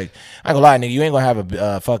crazy. It's like, I ain't gonna lie, nigga, you ain't gonna have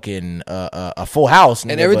a fucking a full house,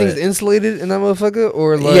 nigga, and everything's insulated in that motherfucker,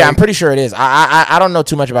 or like, yeah, I'm pretty sure it is. I don't know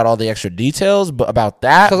too much about all the extra details, but about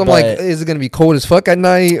that, because I'm like, is it gonna be cold as fuck at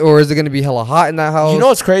night, or is it gonna be hella hot in that house? You know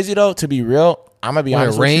what's crazy though? To be real, I'm gonna be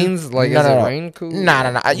honest. When it rains, like, is it rain cool?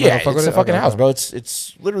 Nah. Yeah, it's a fucking house, bro.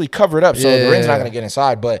 It's literally covered up, so the rain's not gonna get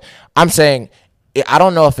inside. But I'm saying, I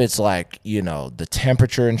don't know if it's like, you know, the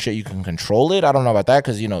temperature and shit, you can control it. I don't know about that,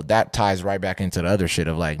 because, you know, that ties right back into the other shit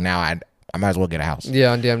of like, now I might as well get a house.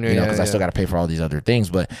 Yeah, I'm damn near. You know, because I still got to pay for all these other things.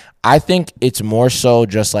 But I think it's more so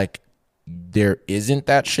just like there isn't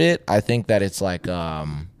that shit. I think that it's like,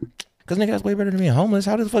 because nigga, that's way better than being homeless.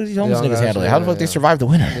 How the fuck do these homeless niggas handle it? How the fuck they survive the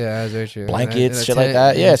winter? Yeah, that's very true. Blankets, shit like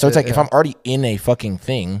that. Yeah, so it's like if I'm already in a fucking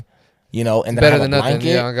thing, you know, and then better I have than a nothing.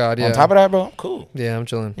 blanket Yeah, God, yeah. on top of that, bro, I'm cool. Yeah, I'm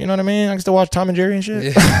chilling. You know what I mean? I can still watch Tom and Jerry and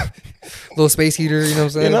shit. Yeah. Little space heater, you know what I'm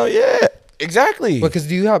saying? You know, yeah, exactly. Because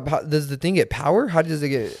does the thing get power? How does it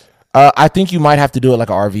get? I think you might have to do it like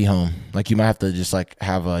an RV home. Like you might have to just like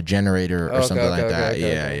have a generator or something like that.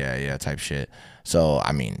 Yeah, type shit. So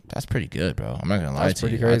I mean, that's pretty good, bro. I'm not gonna lie to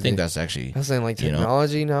you. Crazy. I think that's actually. I'm saying like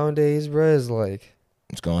technology nowadays, bro, is like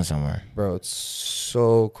it's going somewhere, bro. It's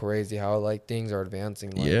so crazy how like things are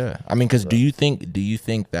advancing. Like, yeah, I mean, because do you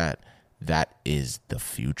think that is the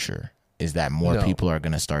future? Is that more people are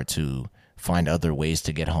gonna start to find other ways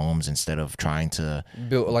to get homes instead of trying to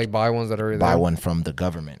buy ones that are buy one from the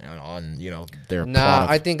government on, you know, their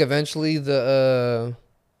I think eventually the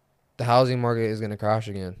housing market is gonna crash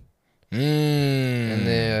again, and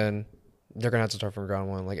then they're gonna have to start from ground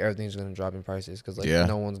one. Like everything's gonna drop in prices because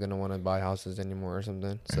no one's gonna want to buy houses anymore or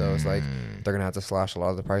something. So it's like they're gonna have to slash a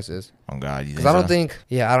lot of the prices. Oh God, because I don't think,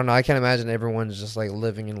 I don't know. I can't imagine everyone's just like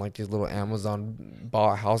living in like these little Amazon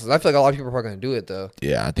bought houses. I feel like a lot of people are probably gonna do it though.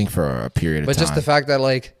 Yeah, I think for a period of time. But just the fact that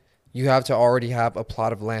like you have to already have a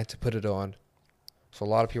plot of land to put it on, so a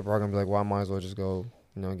lot of people are gonna be like, well, I might as well just go,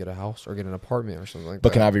 you know, get a house or get an apartment or something like that.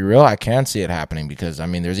 But can I be real? I can see it happening because, I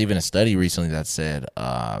mean, there's even a study recently that said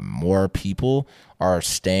more people are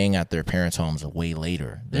staying at their parents' homes way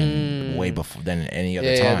later than way before than any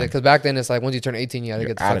other time. Yeah, because back then it's like once you turn 18, you gotta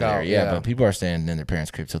get the fuck out. Yeah, but people are staying in their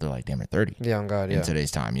parents' crib till they're like damn near 30. Yeah, on God, in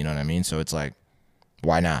today's time, you know what I mean? So it's like,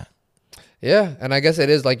 why not? Yeah, and I guess it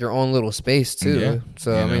is like your own little space too. Yeah,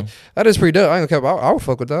 So I mean, that is pretty dope. I ain't gonna cap. I would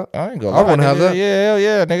fuck with that. I ain't gonna I want to have that. Yeah, hell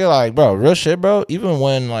yeah, nigga. Like, bro, real shit, bro. Even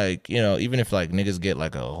when like, you know, even if like niggas get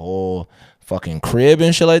like a whole fucking crib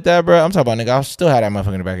and shit like that, bro. I'm talking about nigga. I'll still have that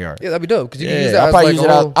motherfucker in the backyard. Yeah, that'd be dope because you can use Yeah, that I'll as probably like use a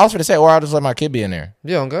it. whole. I was gonna say, or I'll just let my kid be in there.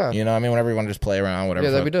 Yeah, on God. You know what I mean? Whenever you want to just play around, whatever.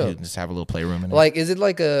 Yeah, that'd be dope. You just have a little playroom in there. Like, is it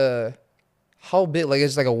like a how big? Like,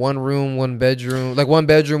 it's like a 1 room, 1 bedroom, like 1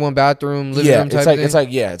 bedroom, 1 bathroom, living room type thing. It's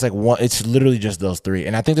like one. It's literally just those 3,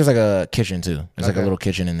 and I think there's like a kitchen too. There's like a little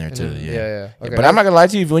kitchen in there too. Yeah. Okay. But I'm not gonna lie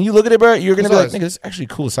to you. When you look at it, bro, you're gonna be like, nigga, it's actually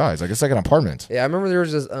cool size. Like it's like an apartment. Yeah, I remember there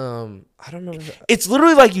was this. I don't remember. It's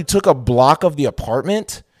literally like you took a block of the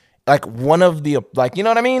apartment, like one of the like, you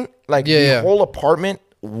know what I mean? Like the whole apartment,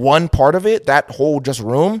 one part of it, that whole just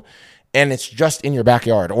room. And it's just in your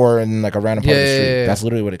backyard or in like a random part of the street. Yeah. That's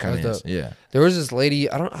literally what it kind of is. Yeah. There was this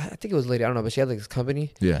lady. I think it was a lady. I don't know, but she had like this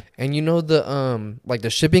company. Yeah. And you know the like the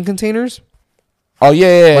shipping containers. Oh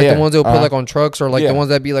yeah. Like the ones they'll put like on trucks or like the ones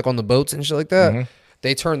that be like on the boats and shit like that. Mm-hmm.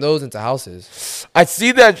 They turn those into houses. I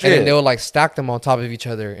see that shit. And then they would like stack them on top of each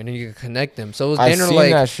other, and then you could connect them. So it was I seen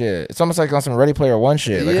like that shit. It's almost like on some Ready Player One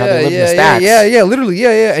shit. Like how they live in the stacks. Yeah, literally,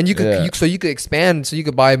 yeah. And you could so you could expand, so you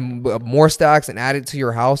could buy more stacks and add it to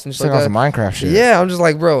your house and shit like that. Some Minecraft shit. Yeah, I'm just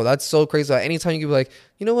like, bro, that's so crazy. Like, anytime you could be like,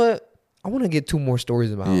 you know what? I want to get 2 more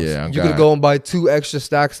stories in my house. Yeah, you could go and buy 2 extra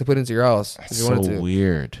stacks to put into your house. That's so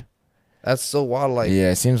weird. That's so wild. Like,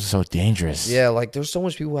 yeah, it seems so dangerous. Yeah, like there's so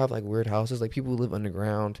much people who have like weird houses. Like people who live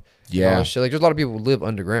underground. Yeah, shit. Like there's a lot of people who live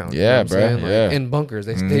underground. Yeah, bro. Like, in bunkers.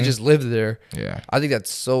 They just live there. Yeah, I think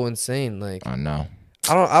that's so insane. Like I know.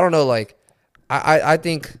 I don't know. Like I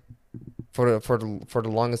think for the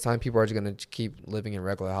longest time people are just gonna keep living in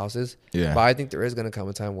regular houses. Yeah, but I think there is gonna come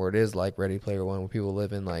a time where it is like Ready Player One, where people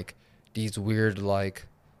live in like these weird like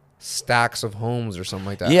stacks of homes or something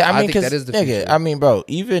like that. Yeah, I mean, think that is the future. I mean, bro,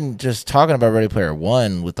 even just talking about Ready Player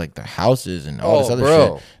One with like the houses and all this other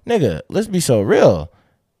shit, nigga, let's be so real.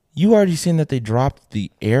 You already seen that they dropped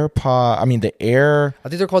the AirPod. I mean, the Air. I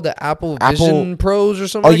think they're called the Apple Vision Pros or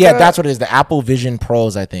something. Oh, yeah, that's what it is. The Apple Vision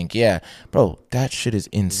Pros, I think. Yeah, bro, that shit is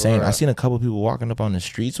insane. I seen a couple people walking up on the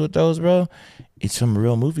streets with those, bro. It's some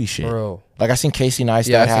real movie shit, bro. Like I seen Casey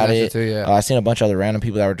Neistat had it. Too, yeah. I seen a bunch of other random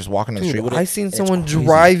people that were just walking on the street with it. I seen someone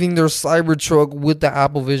driving their Cybertruck with the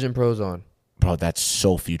Apple Vision Pros on. Bro, that's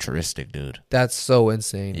so futuristic, dude. That's so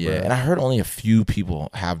insane. Yeah, bro. And I heard only a few people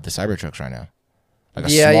have the Cybertrucks right now. Like a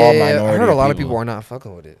small minority. I heard a lot of people are not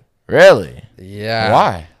fucking with it. Really? Yeah.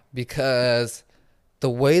 Why? Because the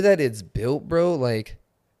way that it's built, bro, like,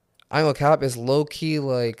 I ain't gonna cap, it's low key,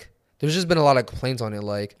 like, there's just been a lot of complaints on it.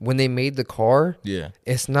 Like, when they made the car,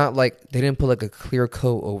 it's not like, they didn't put like a clear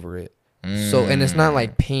coat over it. So, and it's not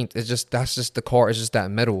like paint. It's just, that's just the car. It's just that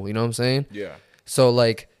metal. You know what I'm saying? Yeah. So,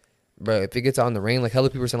 like, bro, if it gets out in the rain, like hella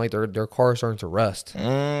people are saying like their car is starting to rust,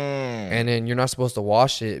 and then you're not supposed to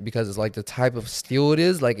wash it because it's like the type of steel it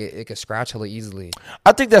is, like it can scratch hella easily.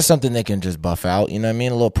 I think that's something they can just buff out. You know what I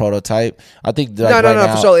mean? A little prototype. I think like, no,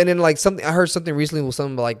 for sure. And then like something I heard something recently with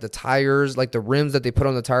something like the tires, like the rims that they put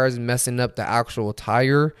on the tires, messing up the actual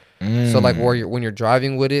tire. So like when you're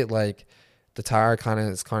driving with it, like. The tire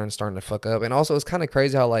is starting to fuck up, and also it's kind of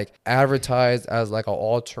crazy how like advertised as like an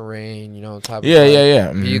all-terrain, type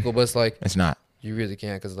of vehicle, but it's like it's not. You really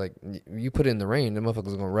can't because like you put it in the rain, the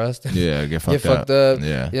motherfucker's gonna rust. Yeah, get fucked up.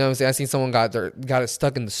 Yeah, you know what I'm saying. I seen someone got it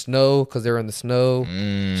stuck in the snow because they were in the snow.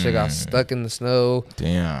 Shit got stuck in the snow.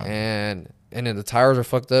 Damn. And then the tires are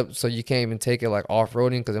fucked up, so you can't even take it like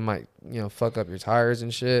off-roading because it might fuck up your tires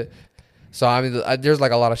and shit. So, I mean, there's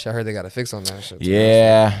like a lot of shit I heard they got to fix on that shit.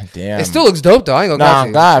 Yeah, damn. It still looks dope, though. I ain't gonna lie.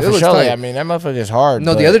 Nah, God, for sure. I mean, that motherfucker is hard.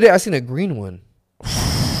 No, the other day I seen a green one.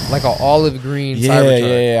 Like an olive green Cybertruck.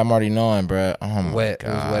 Yeah, I'm already knowing, bro. Oh, my wet. God,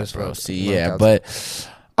 it was wet as bro. fuck. See, yeah, but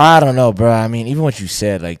I don't know, bro. I mean, even what you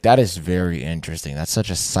said, like, that is very interesting. That's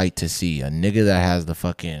such a sight to see. A nigga that has the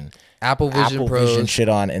fucking Apple Vision shit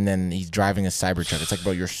on, and then he's driving a Cybertruck. It's like,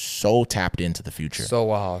 bro, you're so tapped into the future. So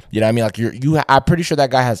wild. You know what I mean? Like I'm pretty sure that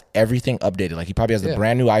guy has everything updated. Like he probably has the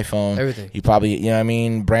brand new iPhone. Everything. He probably, you know what I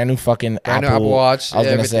mean? Brand new fucking Apple Watch. I was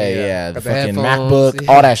gonna say, the fucking MacBook,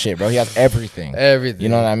 all that shit, bro. He has everything. Everything. You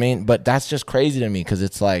know what I mean? But that's just crazy to me because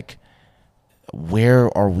it's like, where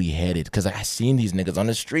are we headed? Because I seen these niggas on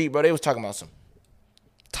the street, bro. They was talking about some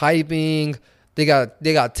typing. They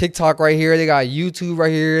got TikTok right here. They got YouTube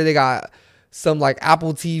right here. They got some like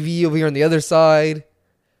Apple TV over here on the other side.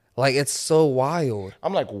 Like, it's so wild.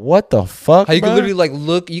 I'm like, what the fuck? How you can literally like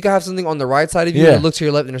look, you can have something on the right side of you and look to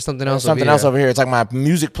your left and there's something else over here. It's like my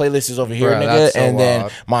music playlist is over here, nigga. So and then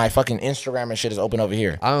my fucking Instagram and shit is open over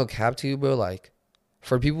here. I don't cap to you, bro. Like,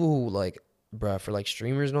 for people who like, bro, for like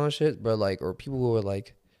streamers and all that shit, bro, like, or people who are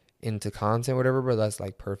like into content, or whatever, bro, that's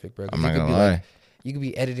like perfect, bro. I'm not gonna lie. You could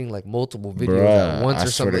be editing like multiple videos at once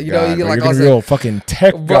or something. You know, you get like you're a real fucking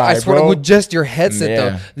tech guy, I swear bro. with just your headset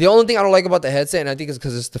though. The only thing I don't like about the headset, and I think it's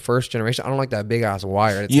because it's the first generation, I don't like that big ass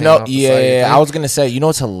wire. You know, I was gonna say, you know,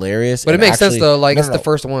 what's hilarious, but it makes sense though. Like it's the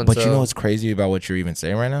first one. But you know what's crazy about what you're even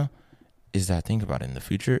saying right now is that think about it. In the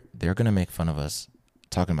future, they're gonna make fun of us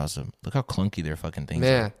talking about some. Look how clunky their fucking things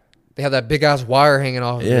are. They have that big ass wire hanging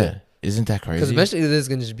off. Yeah. Isn't that crazy? Because eventually it is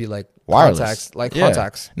going to just be like wireless.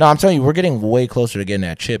 Contacts. No, I'm telling you, we're getting way closer to getting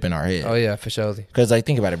that chip in our head. Oh yeah, for sure. Because like,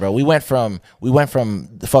 think about it, bro. We went from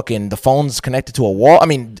the phones connected to a wall. I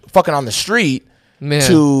mean, fucking on the street,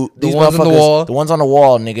 to these ones on the wall. The ones on the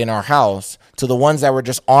wall, nigga, in our house, to the ones that were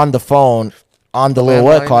just on the phone, on the little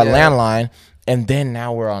landline, and then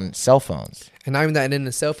now we're on cell phones. And not even that. And then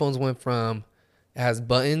the cell phones went from it has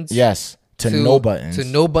buttons. Yes. To no buttons. To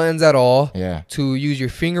no buttons at all. Yeah. To use your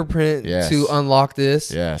fingerprint to unlock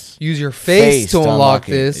this. Yes. Use your face to unlock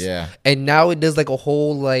this. Yeah. And now it does like a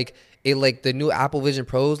whole the new Apple Vision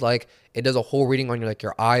Pros, like it does a whole reading on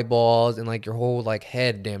your eyeballs and like your whole like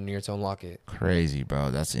head damn near to unlock it. Crazy, bro.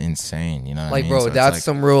 That's insane. You know what I mean? bro, so that's like,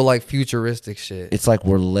 some real like futuristic shit. It's like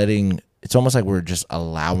it's almost like we're just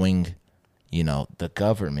allowing, the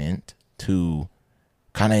government to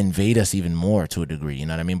kind of invade us even more to a degree, you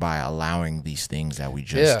know what I mean, by allowing these things that we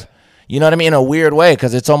just, you know what I mean, in a weird way,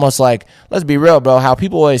 because it's almost like, let's be real, bro, how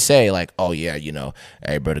people always say, like, oh, yeah,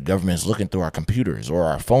 hey, bro, the government's looking through our computers or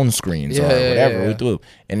our phone screens or whatever we do.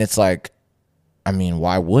 And it's like, I mean,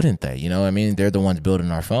 why wouldn't they? You know what I mean? They're the ones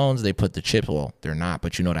building our phones. They put the chips. Well, they're not,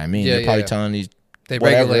 but you know what I mean? They're probably telling these. They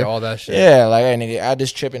regulate all that shit. Yeah, like, hey, nigga, add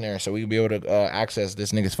this chip in there so we can be able to access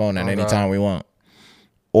this nigga's phone at any time we want.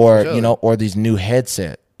 Or, or these new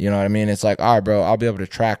headset. You know what I mean? It's like, all right, bro, I'll be able to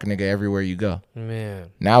track, nigga, everywhere you go. Man.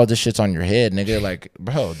 Now this shit's on your head, nigga. Like,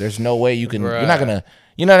 bro, there's no way you can, you're not going to,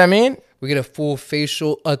 you know what I mean? We get a full a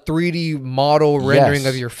 3D model rendering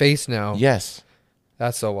of your face now. Yes.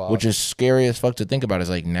 That's so wild. Which is scary as fuck to think about. It's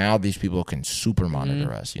like now these people can super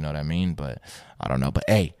monitor us. You know what I mean? But I don't know. But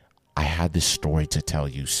hey, I had this story to tell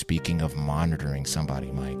you. Speaking of monitoring somebody,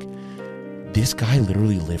 Mike, this guy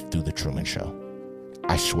literally lived through the Truman Show.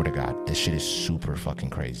 I swear to God, this shit is super fucking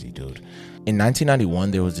crazy, dude. In 1991,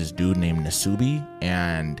 there was this dude named Nasubi,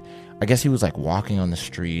 and I guess he was like walking on the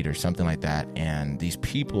street or something like that, and these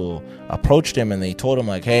people approached him and they told him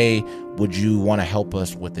like, hey, would you want to help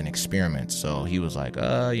us with an experiment? So he was like,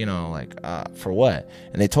 for what?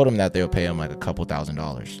 And they told him that they would pay him like a couple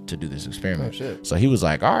 $1,000s to do this experiment. Oh, shit. So he was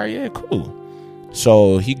like, all right, yeah, cool.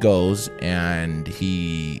 So he goes and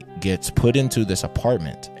he gets put into this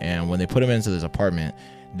apartment. And when they put him into this apartment,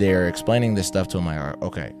 they're explaining this stuff to him like,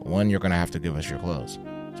 okay, one, you're going to have to give us your clothes.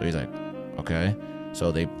 So he's like, okay.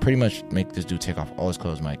 So they pretty much make this dude take off all his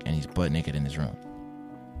clothes, Mike, and he's butt naked in his room.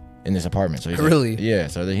 In this apartment. So he's really? Like, yeah.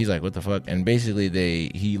 So then he's like, what the fuck? And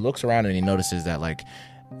basically he looks around and he notices that like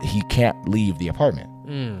he can't leave the apartment.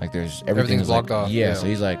 Like there's everything's blocked off. Yeah, so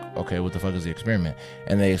he's like, okay, what the fuck is the experiment?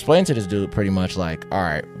 And they explain to this dude pretty much like, all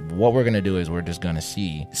right, what we're gonna do is we're just gonna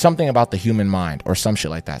see something about the human mind or some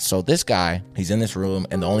shit like that. So this guy, he's in this room,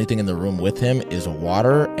 and the only thing in the room with him is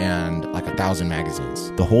water and like 1,000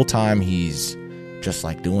 magazines. The whole time he's just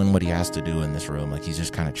like doing what he has to do in this room. Like he's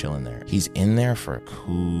just kind of chilling there. He's in there for a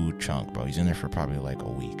cool chunk, bro. He's in there for probably like a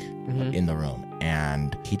week in the room,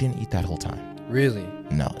 and he didn't eat that whole time. Really?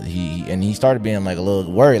 No, he started being like a little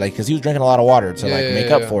worried, like because he was drinking a lot of water to make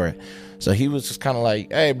up for it. So he was just kind of like,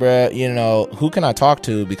 hey, bro, who can I talk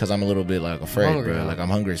to because I'm a little bit like afraid, bro. Like I'm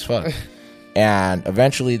hungry as fuck. And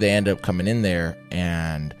eventually they end up coming in there,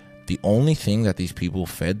 and the only thing that these people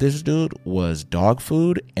fed this dude was dog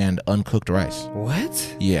food and uncooked rice.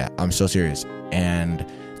 What? Yeah, I'm so serious. And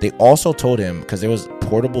they also told him, because there was a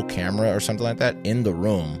portable camera or something like that in the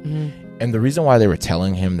room. And the reason why they were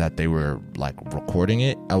telling him that they were like recording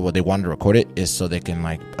it, they wanted to record it, is so they can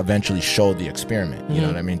like eventually show the experiment, you know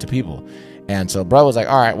what I mean, to people. And so bro was like,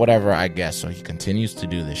 all right, whatever, I guess. So he continues to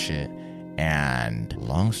do this shit. And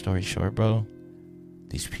long story short, bro,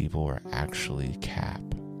 these people were actually cap,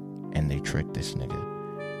 and they tricked this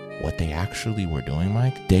nigga. What they actually were doing,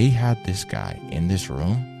 Mike, they had this guy in this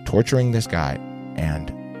room torturing this guy,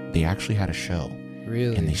 and they actually had a show.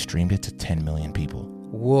 Really? And they streamed it to 10 million people.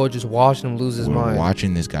 Whoa, just watching him lose his mind.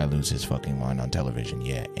 Watching this guy lose his fucking mind on television,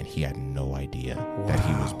 yeah, and he had no idea that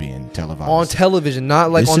he was being televised. On television,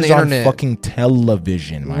 not like on the internet. This is on fucking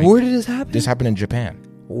television, Mike. Where did this happen? This happened in Japan.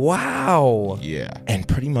 Wow. Yeah. And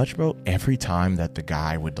pretty much, bro, every time that the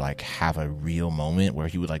guy would like have a real moment where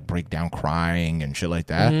he would like break down crying and shit like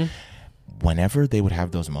that, whenever they would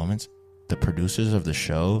have those moments, the producers of the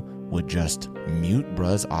show would just mute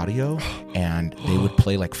bruh's audio, and they would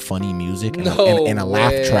play like funny music and, a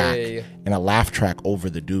laugh track over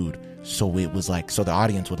the dude. So it was like, so the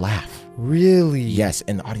audience would laugh. Really? Yes,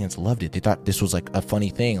 and the audience loved it. They thought this was like a funny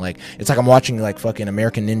thing. Like, it's like I'm watching like fucking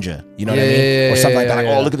American Ninja, you know what I mean? Or something like that. Like,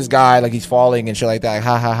 oh, look at this guy, like he's falling and shit like that. Like,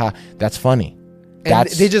 ha ha ha. That's funny. And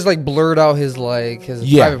they just like blurred out his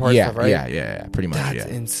private part stuff, right? Yeah, pretty much. That's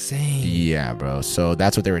insane. Yeah, bro. So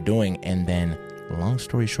that's what they were doing. And then, long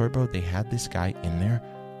story short, bro, they had this guy in there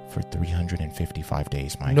for 355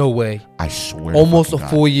 days, Mike. No way. I swear. Almost a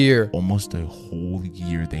full year. Almost a whole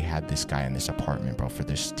year they had this guy in this apartment, bro, for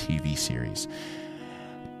this TV series.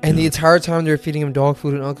 And the entire time they were feeding him dog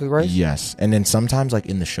food and uncooked rice? Yes. And then sometimes, like,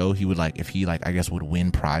 in the show, he would, like, if he, like, I guess would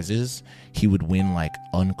win prizes, he would win, like,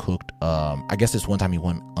 uncooked, I guess this one time he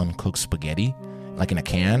won uncooked spaghetti, like, in a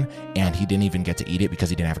can, and he didn't even get to eat it because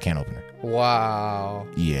he didn't have a can opener. Wow.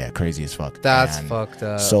 Yeah, crazy as fuck. That's fucked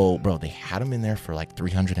up. So, bro, they had him in there for, like,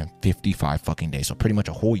 355 fucking days. So, pretty much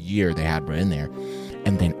a whole year they had bro in there.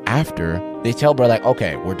 And then after, they tell bro, like,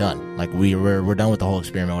 okay, we're done. Like, we're done with the whole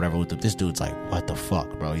experiment, whatever. This dude's like, what the fuck,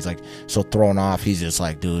 bro? He's like, so thrown off. He's just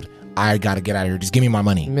like, dude, I gotta get out of here. Just give me my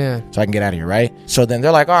money, man, so I can get out of here, right? So then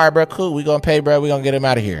they're like, all right, bro, cool. We gonna pay, bro. We gonna get him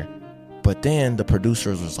out of here. But then the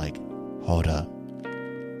producers was like, hold up.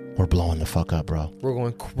 We're blowing the fuck up, bro. We're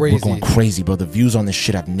going crazy. We're going crazy, bro. The views on this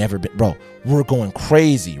shit have never been, bro. We're going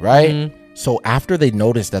crazy, right? Mm-hmm. So after they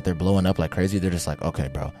notice that they're blowing up like crazy, they're just like, okay,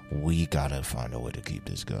 bro, we gotta find a way to keep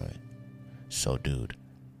this going. So, dude,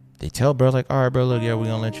 they tell bro, like, all right, bro, look, yeah, we're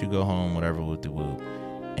gonna let you go home, whatever, whoop de whoop.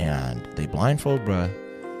 And they blindfold bro.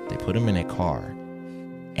 They put him in a car.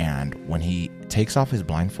 And when he takes off his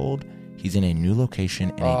blindfold, he's in a new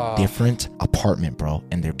location in a different apartment, bro.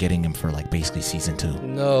 And they're getting him for, like, basically season 2.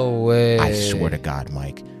 No way. I swear to God,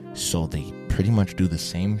 Mike. So they pretty much do the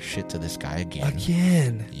same shit to this guy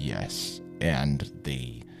again. Yes. And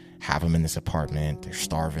they have him in this apartment. They're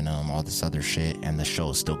starving him, all this other shit. And the show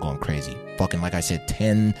is still going crazy. Fucking, like I said,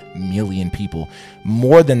 10 million people,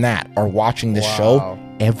 more than that, are watching this show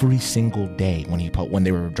every single day when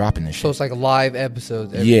they were dropping this shit. So it's like live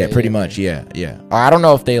episodes. Yeah, pretty much. Yeah. I don't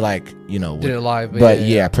know if they, like, you know, did it live, but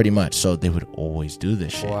yeah, pretty much. So they would always do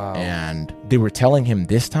this shit. Wow. And they were telling him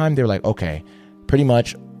this time, they were like, okay, pretty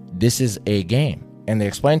much this is a game. And they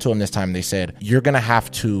explained to him this time, they said, you're going to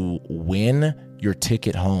have to win your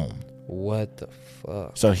ticket home. What the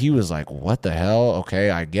fuck? So he was like, what the hell?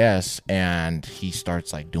 Okay, I guess. And he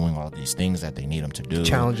starts, like, doing all these things that they need him to do.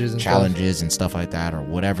 Challenges and stuff like that, or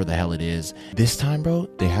whatever the hell it is. This time, bro,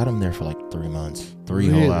 they had him there for like 3 months. 3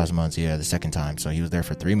 whole ass months. Yeah, the second time. So he was there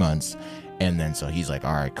for 3 months. And then so he's like,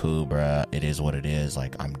 all right, cool, bruh. It is what it is.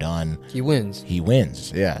 Like, I'm done. He wins.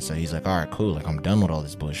 Yeah. So he's like, all right, cool. Like, I'm done with all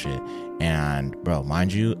this bullshit. And, bro,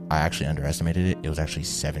 mind you, I actually underestimated it. It was actually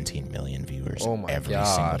 17 million viewers every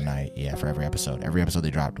single night. Yeah, for every episode. Every episode they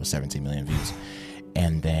dropped was 17 million views.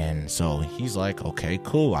 And then so he's like, okay,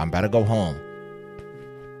 cool. I'm about to go home.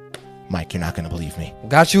 Mike, you're not going to believe me.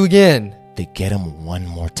 Got you again. They get him one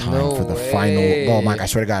more time for the final. Oh, Mike, I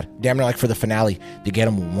swear to God. Damn near like for the finale. They get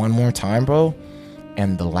him one more time, bro.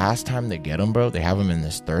 And the last time they get him, bro, they have him in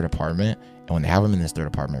this third apartment. And when they have him in this third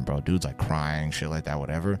apartment, bro, dude's like crying, shit like that,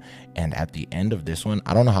 whatever. And at the end of this one,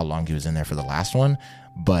 I don't know how long he was in there for the last one,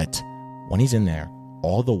 but when he's in there,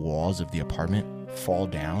 all the walls of the apartment fall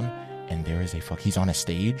down. And there is he's on a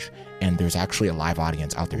stage, and there's actually a live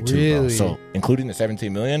audience out there too, bro. So including the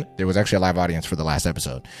 17 million, there was actually a live audience for the last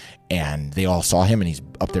episode, and they all saw him, and he's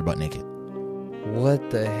up there butt naked. What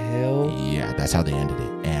the hell? Yeah, that's how they ended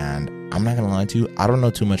it. And I'm not gonna lie to you, I don't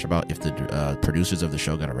know too much about if the producers of the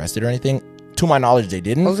show got arrested or anything. To my knowledge, they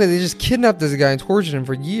didn't. I was like, they just kidnapped this guy and tortured him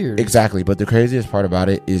for years. Exactly, but the craziest part about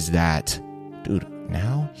it is that, dude,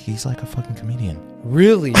 now he's like a fucking comedian.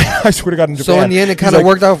 Really? I swear to God, in Japan. So in the end, it kind of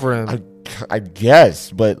worked out for him. I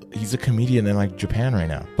guess, but he's a comedian in like Japan right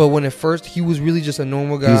now. But when at first he was really just a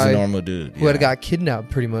normal guy. He was a normal dude who had got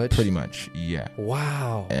kidnapped, pretty much. Pretty much, yeah.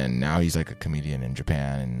 Wow. And now he's like a comedian in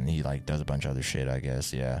Japan, and he like does a bunch of other shit, I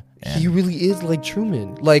guess. Yeah. And he really is like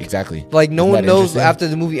Truman. Like exactly. Like no one knows after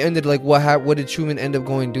the movie ended, like what did Truman end up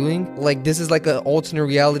doing? Like this is like an alternate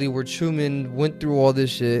reality where Truman went through all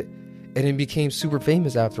this shit. And it became super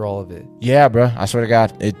famous after all of it. Yeah, bro. I swear to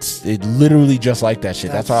God, it literally just like that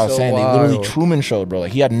shit. That's what I was saying. Wild. They literally Truman showed, bro.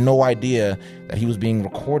 Like he had no idea that he was being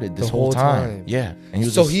recorded this whole time. Yeah. And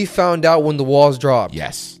he found out when the walls dropped.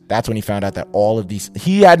 Yes, that's when he found out that all of these.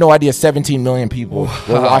 He had no idea 17 million people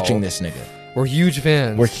were watching this nigga. We're huge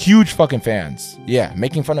fans. We're huge fucking fans. Yeah,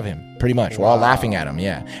 making fun of him, pretty much. We're all laughing at him,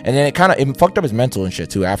 yeah. And then it fucked up his mental and shit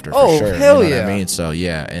too after, for sure. Hell you know what I mean? So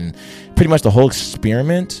yeah, and pretty much the whole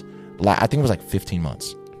experiment, I think it was like 15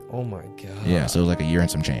 months. Oh my god. Yeah, so it was like a year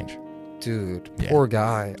and some change. Dude, poor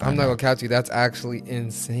guy. I'm not gonna count you. That's actually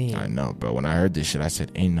insane. I know, bro. When I heard this shit, I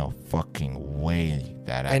said, "Ain't no fucking way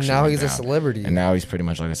that." Actually and now went he's down. a celebrity. And now he's pretty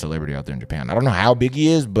much like a celebrity out there in Japan. I don't know how big he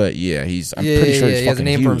is, but yeah, he's. I'm pretty sure he's he has a fucking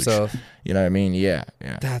name huge. for himself. You know what I mean? Yeah.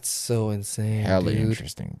 That's so insane. Hella dude.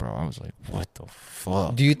 interesting, bro. I was like, what the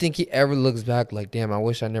fuck? Do you think he ever looks back like, damn, I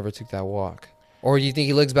wish I never took that walk? Or do you think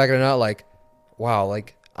he looks back at it now like, wow,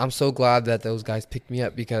 like I'm so glad that those guys picked me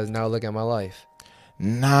up because now look at my life.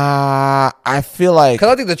 Nah, I feel like,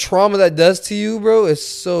 because I think the trauma that does to you, bro, is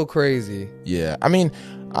so crazy. Yeah, I mean,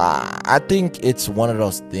 I think it's one of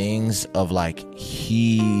those things of like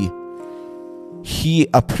he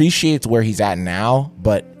appreciates where he's at now,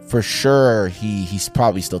 but for sure he's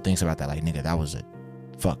probably still thinks about that. Like, nigga, that was a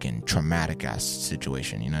fucking traumatic ass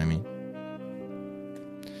situation. You know what I mean?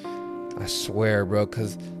 I swear, bro,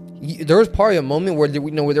 because there was probably a moment where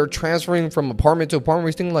where they're transferring from apartment to apartment.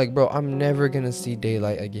 We're thinking like, bro, I'm never gonna see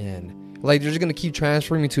daylight again. Like, they're just gonna keep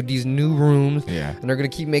transferring me to these new rooms, and they're gonna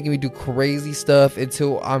keep making me do crazy stuff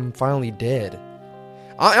until I'm finally dead.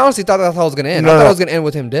 I honestly thought that's how it was gonna end. I thought it was gonna end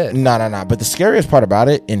with him dead. No. But the scariest part about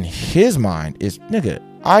it, in his mind, is, nigga,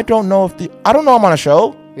 I don't know I'm on a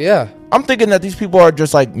show. Yeah. I'm thinking that these people are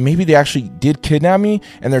just like, maybe they actually did kidnap me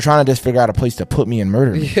and they're trying to just figure out a place to put me and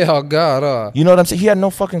murder me. Yeah, oh God. You know what I'm saying? He had no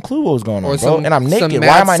fucking clue what was going on, bro. And I'm naked.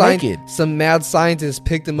 Why am I naked? Some mad scientist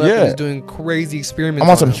picked him up and is doing crazy experiments. I'm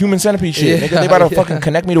on some human centipede shit. Nigga, they about to fucking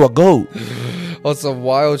connect me to a goat. Oh, some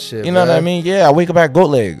wild shit. You know what I mean? Yeah, I wake up at goat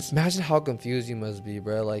legs. Imagine how confused you must be,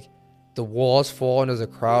 bro. Like, the walls fall and there's a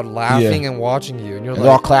crowd laughing and watching you. And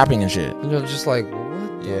they're all clapping and shit. And you're just like,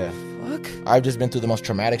 what the fuck? I've just been through the most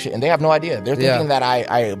traumatic shit, and they have no idea. They're thinking that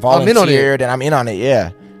I volunteered and I'm in on it.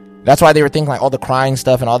 Yeah, that's why they were thinking like all the crying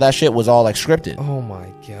stuff and all that shit was all like scripted. Oh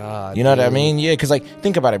my God, you know what I mean? Yeah, because like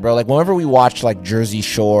think about it, bro. Like whenever we watch like Jersey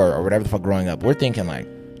Shore or whatever the fuck growing up, we're thinking like,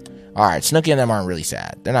 all right, Snooki and them aren't really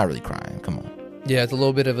sad. They're not really crying. Come on. Yeah, it's a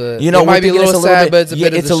little bit of a. You know, it might be a little sad, but it's a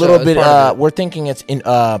bit. It's a little bit. We're thinking it's in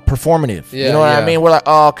performative. Yeah, you know what I mean? We're like,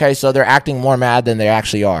 oh, okay, so they're acting more mad than they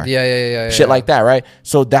actually are. Yeah. Shit like that, right?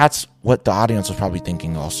 So that's what the audience was probably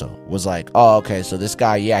thinking. Also, was like, oh, okay, so this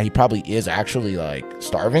guy, he probably is actually like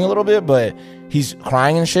starving a little bit, but he's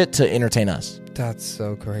crying and shit to entertain us. That's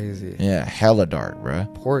so crazy. Yeah, hella dark, bro.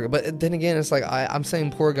 Poor, but then again, it's like I'm saying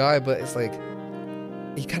poor guy, but it's like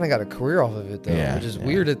he kind of got a career off of it though, which is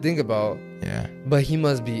weird to think about. Yeah. But he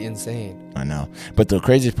must be insane. I know. But the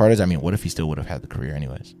craziest part is, I mean, what if he still would have had the career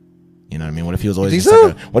anyways? You know what I mean? What if he was always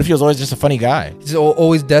just a funny guy? He's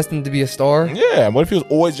always destined to be a star? Yeah. What if he was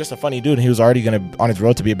always just a funny dude and he was already on his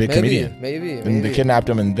road to be a big comedian? Maybe. And they kidnapped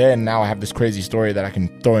him, and then now I have this crazy story that I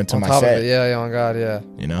can throw into my set. Yeah, oh God, yeah.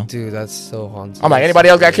 You know? Dude, that's so haunting. I'm like, anybody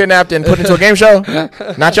else got kidnapped and put into a game show?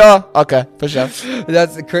 Not y'all? Okay, for sure.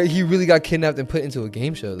 That's crazy. He really got kidnapped and put into a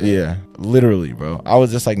game show, though. Yeah, literally, bro. I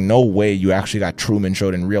was just like, no way you actually got Truman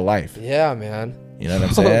showed in real life. Yeah, man. You know what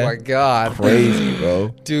I'm saying? Oh my God. Crazy, bro.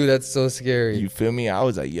 Dude, that's so scary. You feel me? I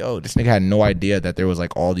was like, yo, this nigga had no idea that there was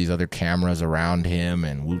like all these other cameras around him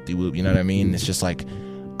and whoop-de-whoop. You know what I mean? It's just like,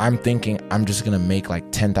 I'm thinking I'm just going to make like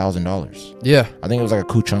 $10,000. Yeah. I think it was like a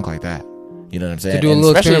cool chunk like that. You know what I'm saying? To do a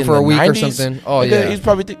little experiment for a week 90s, or something. Oh, yeah. He's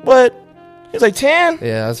probably, what? He's like 10?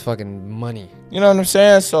 Yeah, that's fucking money. You know what I'm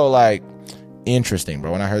saying? So like, interesting,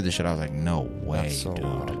 bro. When I heard this shit, I was like, no way, that's so dude.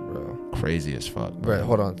 Wild, bro. Crazy as fuck, bro. Bro,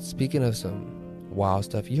 hold on. Speaking of some wild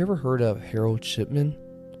stuff, you ever heard of Harold Shipman?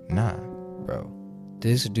 Nah. Bro,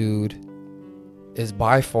 this dude is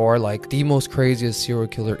by far like the most craziest serial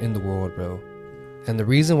killer in the world, bro. And the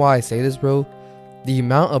reason why I say this, bro, the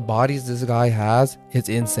amount of bodies this guy has, it's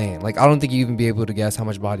insane. Like, I don't think you even be able to guess how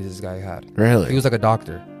much bodies this guy had. Really? He was like a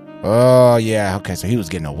doctor. Oh, yeah. Okay, so he was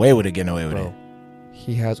getting away with it,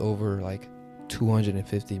 He has over like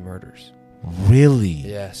 250 murders. Really?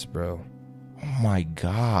 Yes, bro. Oh my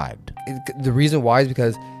God. The reason why is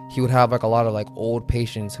because he would have like a lot of like old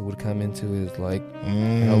patients who would come into his like, you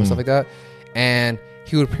know, stuff like that. And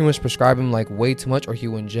he would pretty much prescribe them like way too much, or he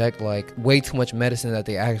would inject like way too much medicine that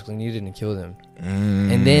they actually needed and kill them.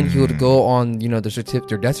 And then he would go on, you know,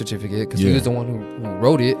 their death certificate, because he was the one who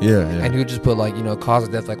wrote it. Yeah. And he would just put like, you know, cause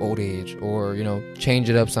of death like old age, or, you know, change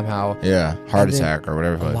it up somehow. Yeah. Heart attack or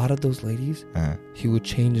whatever. A lot of those ladies, he would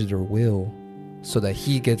change their will so that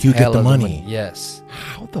he gets get the money. Yes.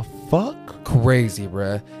 How the fuck? Crazy,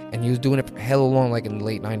 bruh. And he was doing it for hella long, like in the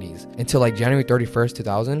late 90s, until like January 31st,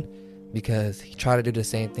 2000, because he tried to do the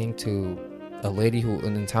same thing to a lady who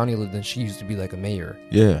in the town he lived in. She used to be like a mayor.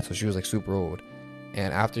 Yeah. So she was like super old.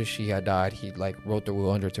 And after she had died, he like wrote the will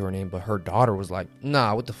under to her name, but her daughter was like,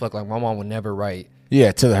 nah, what the fuck? Like, my mom would never write.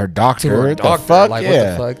 Yeah, to her doctor. To her doctor. The fuck? Like,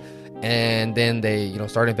 yeah. what the fuck? And then they, you know,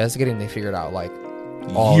 started investigating. And they figured out like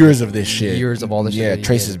years of this shit. Years of all this shit. Yeah,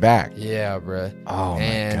 traces back. Yeah, bro. Oh,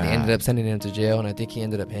 and my God. they ended up sending him to jail. And I think he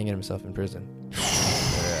ended up hanging himself in prison.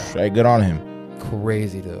 Hey, good on him.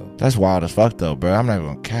 Crazy though. That's wild as fuck though, bro. I'm not even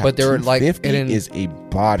gonna cap. But there were like 250 is a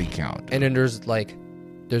body count. And then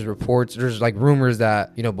there's reports, there's like rumors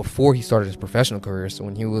that, you know, before he started his professional career, so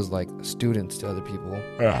when he was like students to other people,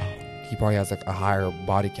 he probably has like a higher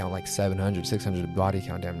body count, like 700, 600 body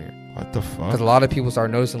count damn near. What the fuck? Because a lot of people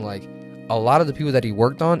started noticing like a lot of the people that he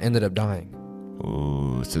worked on ended up dying.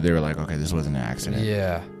 Ooh, so they were like, okay, this wasn't an accident.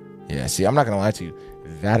 Yeah. Yeah, see, I'm not gonna lie to you.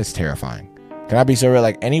 That is terrifying. Can I be so real?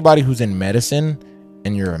 Like anybody who's in medicine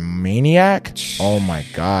and you're a maniac, oh my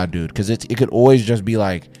God, dude. Because it could always just be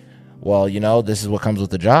like, well, you know, this is what comes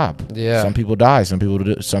with the job. Yeah. Some people die, some people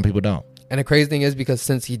do, some people don't. And the crazy thing is, because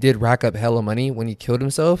since he did rack up hella money when he killed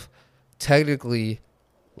himself, technically,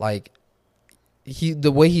 like the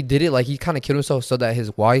way he did it, like he kind of killed himself so that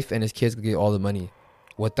his wife and his kids could get all the money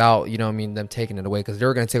without, you know what I mean, them taking it away, because they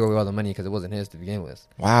were going to take away all the money because it wasn't his to begin with.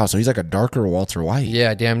 Wow, so he's like a darker Walter White.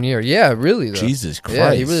 Yeah, damn near. Yeah, really though. Jesus Christ.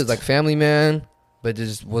 Yeah, he really was like family man, but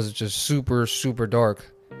just was just super, super dark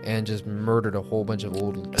and just murdered a whole bunch of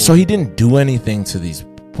old. So he didn't do anything to these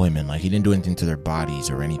women, like he didn't do anything to their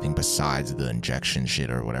bodies or anything besides the injection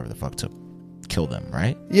shit or whatever the fuck to kill them,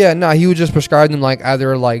 right? Yeah, no, he would just prescribe them like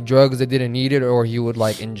either like drugs that didn't need it, or he would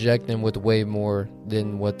like inject them with way more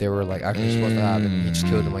than what they were like actually supposed to have, and he just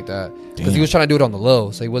killed them like that because he was trying to do it on the low,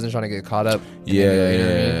 so he wasn't trying to get caught up.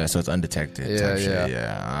 Yeah, so it's undetected.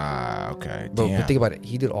 Yeah. Okay. But think about it,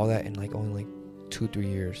 he did all that in like only like 2-3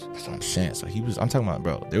 years. That's what I'm saying. So I'm talking about,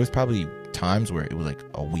 bro, there was probably times where it was like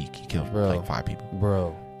a week he killed like 5 people,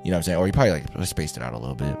 bro. You know what I'm saying? Or he probably like spaced it out a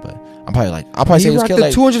little bit, but I'll probably say he was killing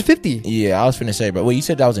like 250. Yeah, I was finna say, but wait, you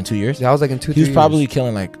said that was in 2 years? Yeah, I was like in 2 years. He was probably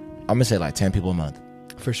killing like, I'm gonna say like 10 people a month.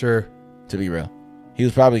 For sure. To be real. He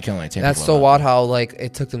was probably killing like 10 That's people so wild how like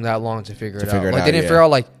it took them that long to figure it out. Like they didn't figure out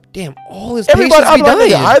like, damn, all his everybody, patients be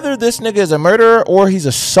dying. Either this nigga is a murderer or he's a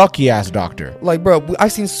sucky ass doctor. Like, bro,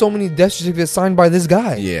 I've seen so many death certificates signed by this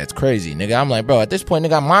guy. Yeah, it's crazy, nigga. I'm like, bro, at this point,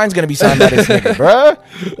 nigga, mine's gonna be signed by this nigga, bro.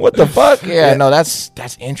 What the fuck? Yeah, no, that's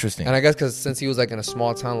interesting. And I guess because since he was like in a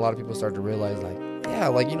small town, a lot of people started to realize like, yeah,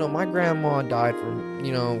 like, you know, my grandma died from,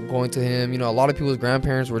 you know, going to him. You know, a lot of people's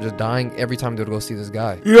grandparents were just dying every time they would go see this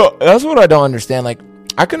guy. Yeah, that's what I don't understand. Like,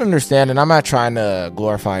 I can understand, and I'm not trying to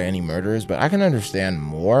glorify any murderers, but I can understand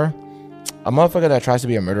more a motherfucker that tries to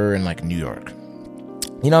be a murderer in like New York.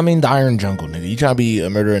 You know what I mean? The Iron Jungle, nigga. You trying to be a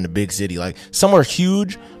murderer in the big city, like somewhere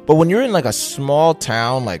huge. But when you're in like a small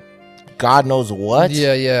town, like God knows what.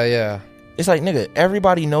 Yeah. It's like, nigga,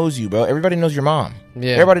 everybody knows you, bro. Everybody knows your mom.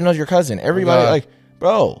 Yeah. Everybody knows your cousin. Everybody, like,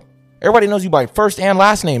 bro. Everybody knows you by first and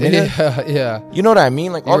last name, nigga. Yeah. You know what I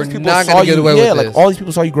mean? Like, all these people not saw gonna you. get away Yeah, with like this. all these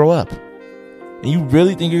people saw you grow up. And you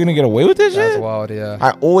really think you're gonna get away with this shit? That's wild, yeah.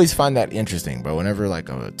 I always find that interesting, bro. Whenever like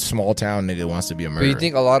a small town nigga wants to be a murderer. But you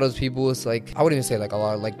think a lot of those people, it's like, I wouldn't even say like a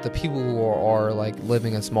lot, like the people who are like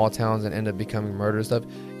living in small towns and end up becoming murderers stuff,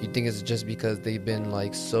 you think it's just because they've been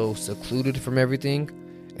like so secluded from everything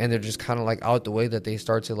and they're just kind of like out the way that they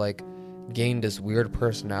start to like gain this weird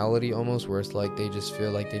personality almost, where it's like they just feel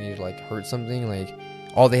like they need to like hurt something, like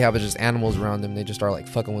all they have is just animals around them. They just start like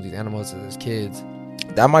fucking with these animals as kids.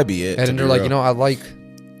 That might be it. And they're like, you know, I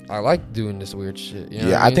like doing this weird shit. You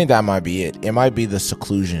know I think that might be it. It might be the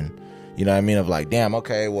seclusion. You know what I mean? Of like, damn,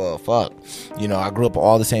 okay, well, fuck. You know, I grew up with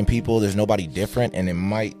all the same people. There's nobody different, and it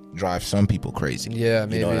might drive some people crazy. Yeah,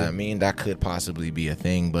 maybe. You know what I mean? That could possibly be a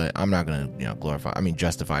thing, but I'm not gonna, you know,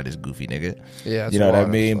 justify this goofy nigga. Yeah, you know what I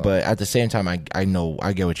mean? But at the same time, I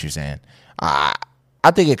get what you're saying. I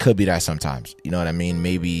think it could be that sometimes. You know what I mean?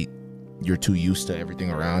 Maybe you're too used to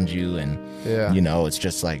everything around you, and you know, it's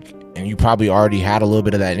just like, and you probably already had a little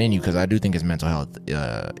bit of that in you, because I do think it's mental health,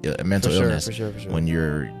 mental illness for sure. when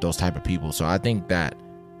you're those type of people. So I think that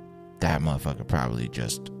motherfucker probably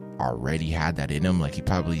just already had that in him. Like, he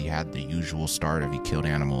probably had the usual start of he killed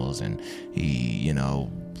animals and he, you know,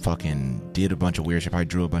 fucking did a bunch of weird shit, probably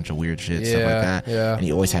drew a bunch of weird shit, stuff like that. Yeah. And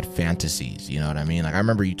he always had fantasies, you know what I mean? Like, I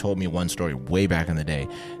remember you told me one story way back in the day.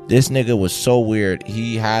 This nigga was so weird.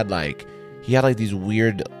 He had like these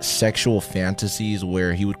weird sexual fantasies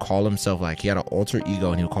where he would call himself, like, he had an alter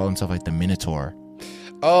ego and he would call himself like the Minotaur.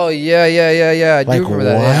 Oh yeah. I do remember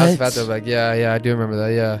that. Yeah, I was about to like, I do remember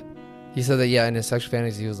that. Yeah, he said that. Yeah, in his sexual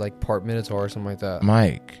fantasy, he was like part Minotaur or something like that.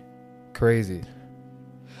 Mike, crazy.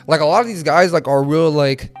 Like, a lot of these guys like are real,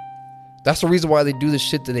 like, that's the reason why they do the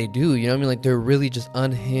shit that they do. You know what I mean? Like, they're really just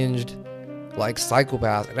unhinged, like,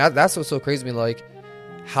 psychopaths. And that's what's so crazy to me. Like,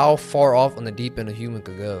 how far off on the deep end a human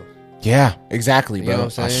could go. Yeah, exactly, bro. You know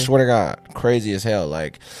what I'm I saying? swear to God, crazy as hell.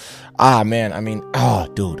 Like, man, I mean,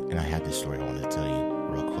 dude. And I had this story I wanted to tell you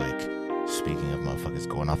real quick. Speaking of motherfuckers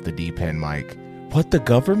going off the deep end, Mike. What the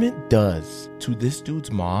government does to this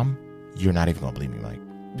dude's mom, you're not even gonna believe me, Mike.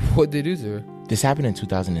 What'd they do to her? This happened in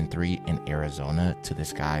 2003 in Arizona to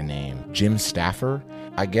this guy named Jim Staffer.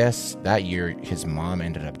 I guess that year his mom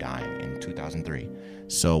ended up dying in 2003.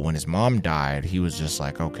 So when his mom died, he was just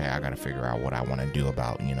like, okay, I got to figure out what I want to do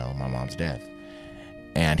about, my mom's death.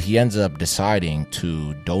 And he ends up deciding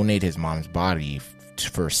to donate his mom's body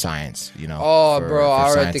for science, Oh, bro,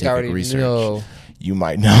 I think I already know. You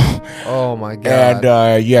might know. Oh, my God.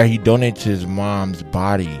 And, he donates his mom's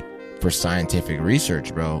body for scientific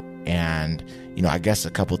research, bro. And, I guess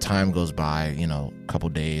a couple time goes by, a couple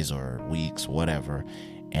days or weeks, whatever.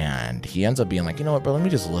 And he ends up being like, you know what, bro, let me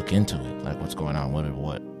just look into it. Like, what's going on?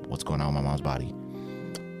 What's going on with my mom's body?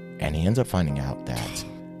 And he ends up finding out that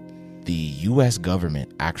the U.S.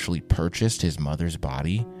 government actually purchased his mother's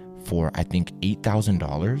body for, I think,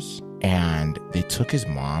 $8,000. And they took his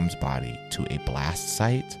mom's body to a blast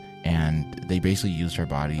site. And they basically used her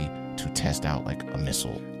body to test out, like, a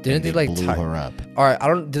missile. Didn't they like blew her up? All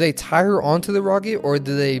right, did they tie her onto the rocket, or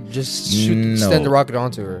did they just send the rocket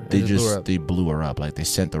onto her? They blew her up. Like, they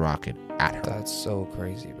sent the rocket at her. That's so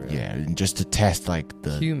crazy, bro. Yeah, and just to test like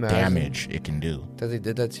the damage it can do. That they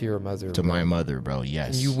did that to your mother. To my mother, bro.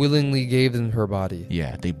 Yes. And you willingly gave them her body.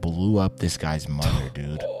 Yeah, they blew up this guy's mother,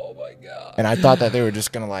 dude. Oh my God. And I thought that they were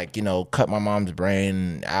just gonna like cut my mom's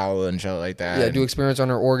brain out and shit like that. Yeah, do experiments on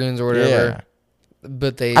her organs or whatever. Yeah.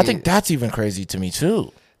 But I think that's even crazy to me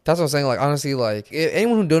too. That's what I'm saying. Like, honestly, like,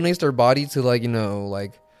 anyone who donates their body to, like,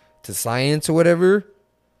 like, to science or whatever,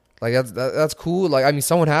 like, that's cool. Like, I mean,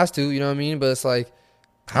 someone has to, you know what I mean? But it's like,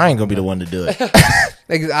 I ain't gonna be the one to do it.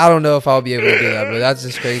 like, I don't know if I'll be able to do that, but that's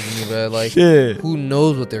just crazy to me. But like, shit. Who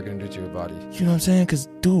knows what they're gonna do to your body? You know what I'm saying? Because,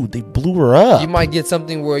 dude, they blew her up. You might get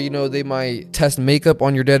something where they might test makeup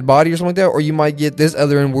on your dead body or something like that, or you might get this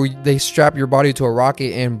other end where they strap your body to a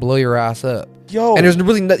rocket and blow your ass up. Yo, and there's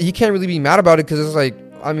really you can't really be mad about it because it's like,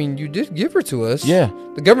 I mean, you did give her to us. Yeah.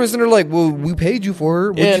 The government's in there like, well, we paid you for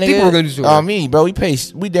her. What do you think we're gonna do to her? Me, bro. We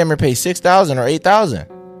damn near paid $6,000 or $8,000.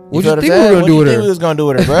 What do you think we were gonna do with her? What do you think we was gonna do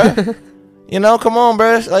with her, bro? Come on,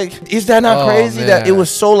 bro. Like, is that not crazy? Man. That it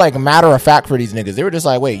was so like matter of fact for these niggas. They were just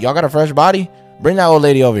like, wait, y'all got a fresh body? Bring that old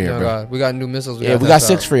lady over here, bro. God. We got new missiles. We got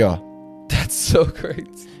 6 for y'all. That's so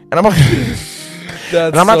crazy. And I'm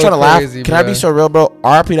not trying to laugh. Can I be so real, bro?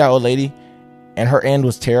 RIP that old lady. And her end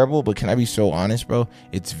was terrible, but can I be so honest, bro?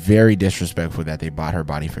 It's very disrespectful that they bought her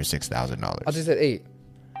body for $6,000. I just said 8.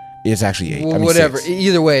 It's actually 8. Well, whatever. 6.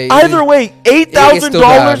 Either way,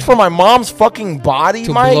 $8,000 for my mom's fucking body,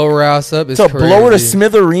 to Mike? Blow her ass up is to crazy. Blow her to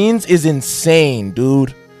smithereens is insane,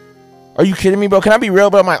 dude. Are you kidding me, bro? Can I be real,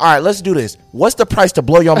 bro? I'm like, all right, let's do this. What's the price to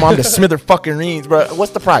blow your mom to smither fucking reens, bro?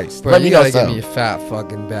 What's the price? Bro, you gotta give me a fat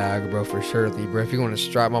fucking bag, bro, for surely, bro. If you want to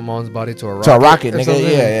strap my mom's body to a rocket,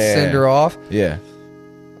 nigga, yeah. Send her off. Yeah.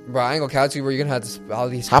 Bro, I ain't gonna count you, bro. You're gonna have to at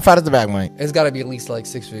least. How fat is the bag, Mike? It's gotta be at least like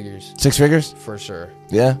 6 figures. 6 figures? For sure.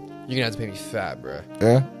 Yeah. You're gonna have to pay me fat, bro.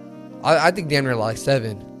 Yeah. I think damn near like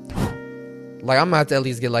 7. Like, I'm gonna have to at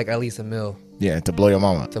least get like at least $1 million. Yeah, to blow your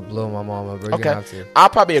mama. To blow my mama, bro. You're okay. gonna have to. I'll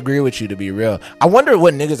probably agree with you, to be real. I wonder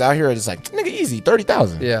what niggas out here are just like, nigga, easy,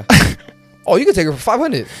 30,000. Yeah. Oh, you can take her for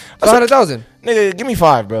 500. 500,000. Nigga, give me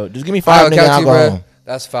 5, bro. Just give me 5, nigga, I'll go home.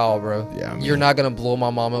 That's foul, bro. Yeah, I mean, you're not gonna blow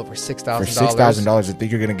my mom up for $6,000. For $6,000, I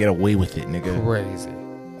think you're gonna get away with it, nigga. Crazy.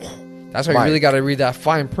 That's why you really gotta read that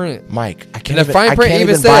fine print. Mike, I can't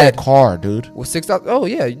even buy a car, dude. With 6,000. Oh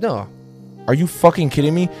yeah, no. Are you fucking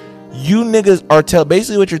kidding me? You niggas are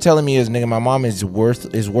basically what you're telling me is, nigga, my mom is worth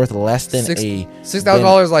less than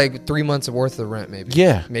 $6,000, like 3 months worth of rent, maybe.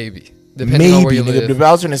 Yeah, maybe. Depending on where you live. Nigga,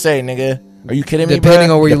 I was gonna say, nigga, are you kidding me, bro?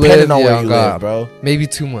 Depending on where you live, bro. Maybe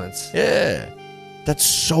 2 months. Yeah, that's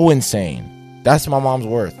so insane. That's my mom's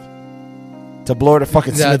worth. To blow her to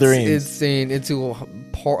fucking smithereens. That's insane. Into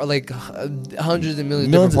like hundreds of millions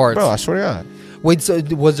of different parts. Bro, I swear to God. Wait, so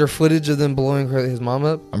was there footage of them blowing his mom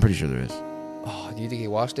up? I'm pretty sure there is. Oh, do you think he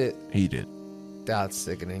watched it? He did. That's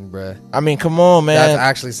sickening, bro. I mean, come on, man. That's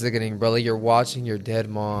actually sickening, bro. Like, you're watching your dead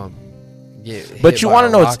mom get hit. But you want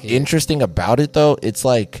to know what's interesting about it, though? It's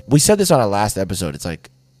like, we said this on our last episode. It's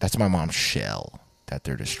like, that's my mom's shell that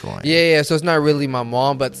they're destroying. Yeah. So it's not really my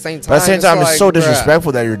mom, but at the same time, it's so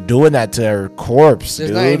disrespectful that you're doing that to her corpse.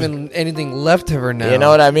 There's dude. not even anything left of her now. You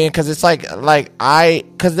know what I mean? Because it's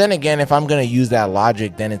because then again, if I'm gonna use that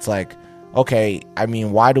logic, then it's like, okay, I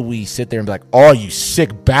mean, why do we sit there and be like, oh, you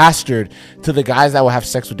sick bastard, to the guys that will have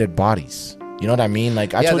sex with dead bodies? You know what I mean?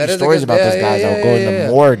 Like I Yeah, told you that is a stories good- about yeah, those guys yeah, that would go in yeah.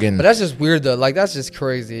 the morgue and But that's just weird though. Like that's just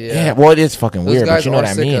crazy. yeah, well, it is fucking Those weird, guys but you know are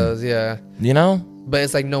what I mean? sickos, yeah. You know? But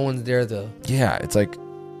it's like no one's there though. Yeah, it's like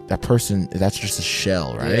that person. That's just a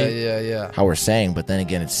shell, right? Yeah. How we're saying, but then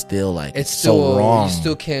again, it's still like It's so still wrong. You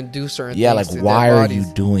still can't do certain Yeah, things. like to why dead are bodies.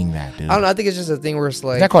 you doing that, dude? I don't know. I think it's just a thing where it's Isn't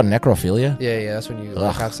like that called necrophilia? yeah. That's when you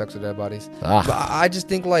like, Ugh. have sex with dead bodies. Ugh. But I just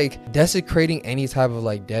think like desecrating any type of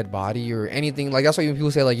like dead body or anything like that's why even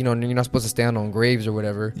people say like you're not supposed to stand on graves or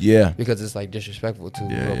whatever. Yeah. Because it's like disrespectful to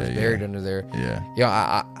Yeah, whoever's yeah, buried yeah. under there. Yeah. Yeah,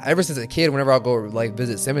 I ever since a kid, whenever I go like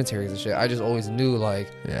visit cemeteries and shit, I just always knew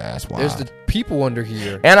like Yeah, that's wild. there's the people under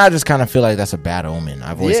here. And I just kind of feel like that's a bad omen.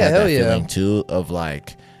 I've always Yeah, had that hell yeah. feeling too of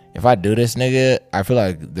like, if I do this, nigga, I feel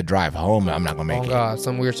like the drive home, I'm not gonna make Oh it. God,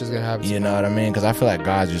 some weird shit's gonna happen. You know what I mean? Because I feel like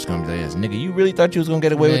God's just gonna say, "Nigga, you really thought you was gonna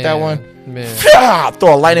get away with that one?" Man,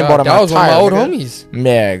 Throw a lightning bolt on my that was one of tire, my old nigga. homies.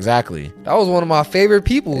 Yeah, exactly. That was one of my favorite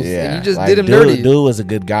peoples. Yeah, and you just like, did him dude, dirty. Dude was a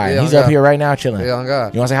good guy. Yeah, He's on up God. here right now chilling. Yeah, on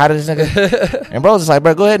God. You want to say hi to this nigga? And bro's just like,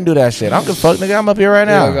 bro, go ahead and do that shit. I don't give a fuck, nigga. I'm up here right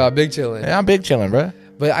Yeah, now. on God, big chilling. Yeah, I'm big chilling, bro.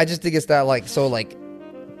 But I just think it's that like so like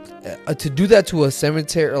to do that to a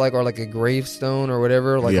cemetery or like a gravestone or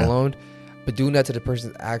whatever like Yeah. alone, but doing that to the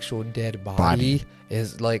person's actual dead body.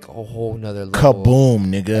 Is like a whole nother level. Kaboom,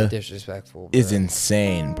 nigga. Disrespectful. Is bro.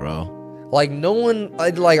 insane, bro. Like no one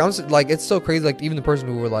like it's so crazy. Like even the person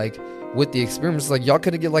who were like with the experiments, like y'all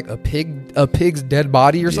could have get like a pig's dead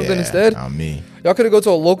body or something Yeah, instead. On me. Y'all could have go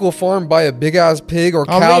to a local farm, buy a big ass pig or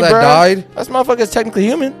On cow me, that bruh. died. That's motherfucker's technically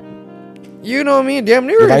human. You know what I mean? Damn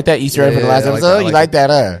near. You like that Easter egg from the last I like episode? that, I You like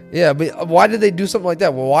that, Yeah, but why did they do something like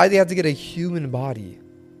that? Well, why they have to get a human body?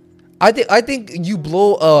 I think you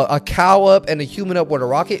blow a cow up and a human up with a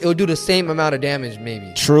rocket, it'll do the same amount of damage,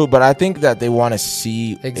 maybe. True, but I think that they want to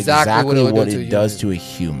see exactly what it does to a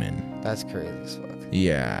human. That's crazy as fuck.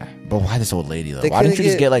 Yeah, but why this old lady though? They Why didn't you couldn't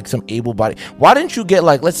just get like some able body? Why didn't you get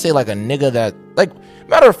like, let's say like a nigga that like,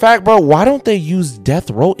 matter of fact, bro, why don't they use death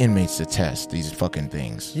row inmates to test these fucking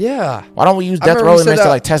things? Yeah. Why don't we use I death remember row we said inmates to that-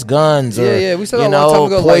 like test guns or Yeah, we said you that a long time know,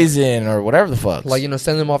 ago, like- poison or whatever the fuck? Like,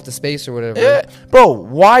 send them off to space or whatever. Yeah, bro,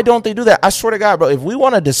 why don't they do that? I swear to God, bro, if we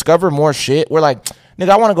want to discover more shit, we're like, nigga,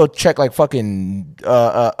 I want to go check like fucking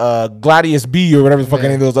Gladius B or whatever the fuck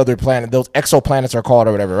any of those other planets, those exoplanets are called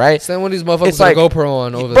or whatever, right? Send one of these motherfuckers It's with like- a GoPro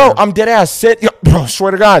on over Bro, there. I'm dead ass. Bro,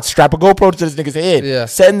 swear to God, strap a GoPro to this nigga's head. Yeah.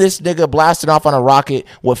 Send this nigga blasting off on a rocket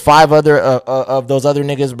with 5 other of those other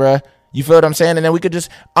niggas, bruh. You feel what I'm saying? And then we could just,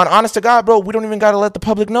 honest to God, bro, we don't even gotta let the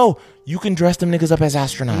public know. You can dress them niggas up as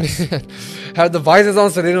astronauts. Have the visors on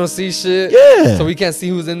so they don't see shit. Yeah. So we can't see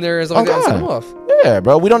who's in there and stuff like that. God. Send them off. Yeah,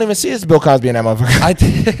 bro, we don't even see it's Bill Cosby and that motherfucker. I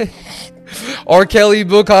did. R. Kelly,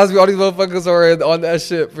 Bill Cosby, all these motherfuckers are on that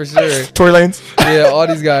shit for sure. Tory Lanez. Yeah, all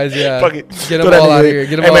these guys. Yeah, Fuck it. get Throw them that all nigga out of in. here.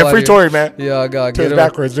 Get them Hey, all man, out free of Tory, here. man. Yeah, God, Turn get them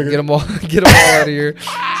backwards, nigga. Get them all. Get them all out of here.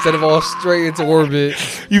 Send them all straight into orbit.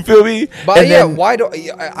 You feel me? But And yeah, then- why don't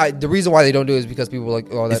the reason why they don't do it is because people are like,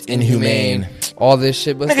 oh, that's It's inhumane. All this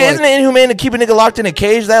shit, but it's Nigga, isn't like, it inhumane to keep a nigga locked in a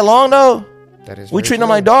cage that long though? that is We very treat them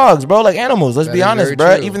true. like dogs, bro, like animals. Let's That be is honest, very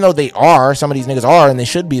bro. true. Even though they are, some of these niggas are, and they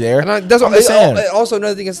should be there. And that's I'm what, just saying. also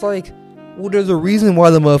another thing. It's like, well, there's a reason why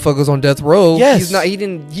the motherfucker's on death row. Yes. He's not. He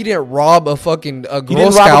didn't rob a fucking He Girl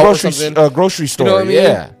didn't Scout rob or a something. grocery store. You know what I mean?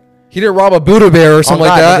 Yeah. He didn't rob a Buddha bear or something Oh,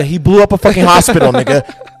 like God, that. nigga, he blew up a fucking hospital, nigga.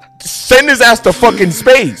 Send his ass to fucking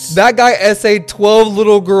space. That guy essayed 12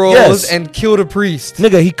 little girls Yes. and killed a priest.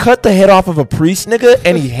 Nigga, he cut the head off of a priest, nigga,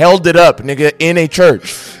 and he held it up, nigga, in a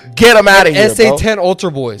church. Get him out of here, Essay bro. 10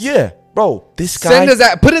 Ultra Boys. Yeah, bro, this guy. Send his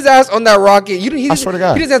ass, put his ass on that rocket. I swear to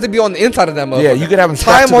God. He doesn't have to be on the inside of that motherfucker. Yeah, you could have him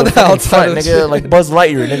Tie strapped him to the fucking front, of the nigga, shit. like Buzz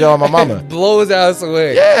Lightyear, nigga, on my mama. Blow his ass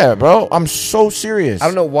away. Yeah, bro, I'm so serious. I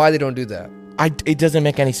don't know why they don't do that. It doesn't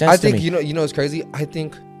make any sense I to think me. you know what's crazy? I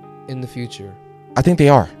think in the future. I think they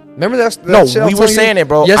are. Remember that No, shit I was we were telling you saying it,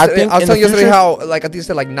 bro. I Yesterday, think I was in telling the you yesterday future- how, like, I think it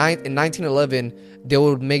said, like, in 1911, they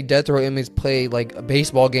would make death row inmates play, like,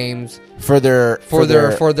 baseball games For their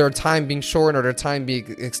time being shortened or their time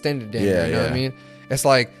being extended. Damn, Yeah, you know what I yeah. mean? It's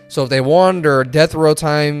like, so if they won, their death row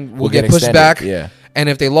time will get pushed extended, back. Yeah. And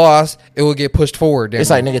if they lost, it will get pushed forward. Damn It's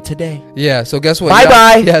near. like, nigga, today. Yeah, so guess what?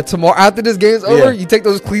 Bye-bye. Yeah, tomorrow, after this game's over, Yeah. you take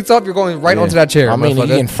those cleats off, you're going right Yeah. onto that chair. I mean, you motherfucker.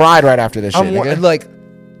 getting fried right after this shit, nigga. Like,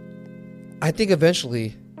 I think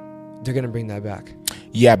eventually they're going to bring that back.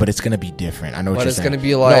 Yeah, but it's gonna be different. I know what But you're it's saying. gonna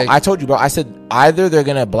be like- No, I told you, bro. I said either they're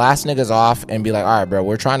gonna blast niggas off and be like, all right, bro,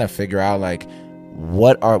 we're trying to figure out like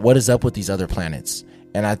what is up with these other planets.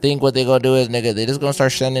 And I think what they gonna do is, nigga, they just gonna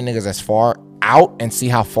start sending niggas as far out and see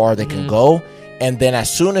how far they can go. And then as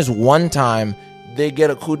soon as one time they get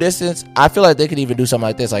a cool distance, I feel like they could even do something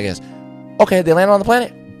like this. I guess, okay, they land on the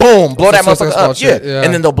planet, boom, blow that Some motherfucker small up, shit, yeah. yeah.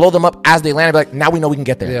 And then they'll blow them up as they land. And be like, now we know we can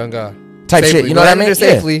get there. Yeah, on God. type Safely. shit. You know what I mean? There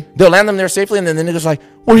safely. They'll land them there safely, and then the niggas like,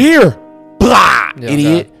 we're here. Blah,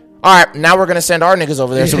 idiot. God. All right, now we're gonna send our niggas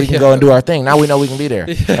over there so we can go and do our thing. Now we know we can be there,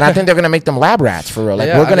 and I think they're gonna make them lab rats for real.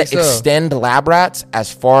 Like we're gonna extend lab rats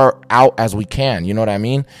as far out as we can. You know what I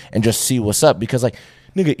mean? And just see what's up because, like,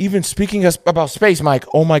 nigga, even speaking about space, Mike.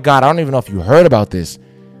 Oh my God, I don't even know if you heard about this.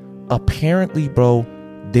 Apparently, bro,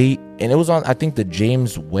 it was on I think the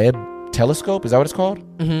James Webb Telescope. Is that what it's called?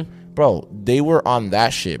 Mm-hmm. Bro, they were on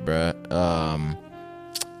that shit, bro.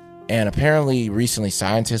 And apparently, recently,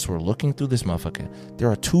 scientists were looking through this motherfucker. There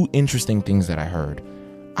are two interesting things that I heard.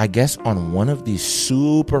 I guess on one of these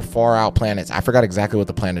super far out planets, I forgot exactly what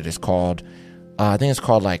the planet is called. I think it's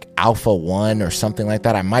called like Alpha 1 or something like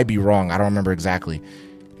that. I might be wrong. I don't remember exactly.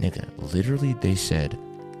 Nigga, literally, they said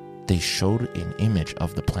they showed an image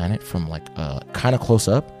of the planet from like kind of close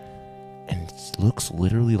up, and it looks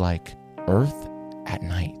literally like Earth at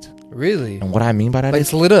night. Really? And what I mean by that is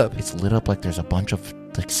it's lit up. It's lit up like there's a bunch of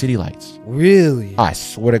like city lights. Really? I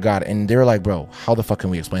swear to God. And they're like, bro, how the fuck can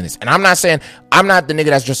we explain this? And I'm not the nigga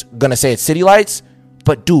that's just gonna say it's city lights,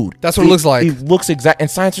 but dude, that's what it looks like. It looks exact.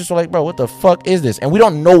 And scientists are like, bro, what the fuck is this? And we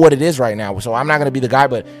don't know what it is right now. So I'm not gonna be the guy,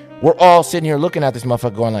 but we're all sitting here looking at this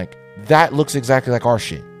motherfucker going like, that looks exactly like our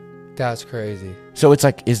shit. That's crazy. So it's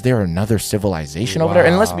like, is there another civilization over there?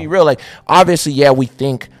 And let's be real, like, obviously, yeah, we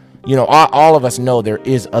think, you know, all of us know there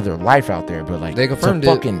is other life out there, but like, they confirmed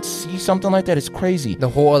to fucking see something like that is crazy. The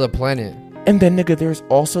whole other planet. And then, nigga, there's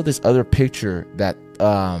also this other picture that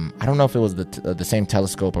I don't know if it was the same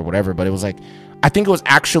telescope or whatever, but it was like, I think it was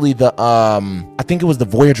actually the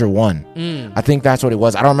Voyager 1. I think that's what it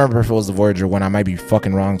was. I don't remember if it was the Voyager 1. I might be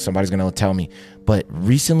fucking wrong. Somebody's gonna tell me. But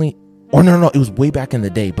recently, or no, it was way back in the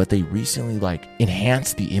day, but they recently like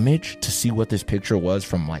enhanced the image to see what this picture was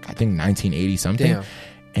from like, I think 1980 something. Damn.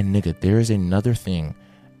 And nigga, there is another thing.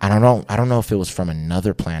 I don't know if it was from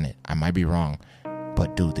another planet. I might be wrong.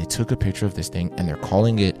 But dude, they took a picture of this thing and they're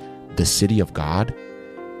calling it the City of God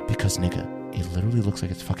because nigga, it literally looks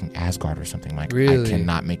like it's fucking Asgard or something. Like, really? I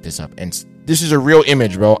cannot make this up. And this is a real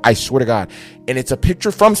image, bro. I swear to God. And it's a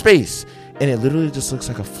picture from space. And it literally just looks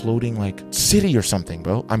like a floating like city or something,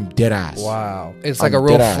 bro. I'm dead ass. Wow. It's like a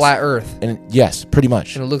real flat Earth. And yes, pretty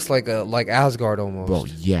much. And it looks like Asgard almost. Bro,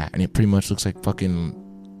 yeah. And it pretty much looks like fucking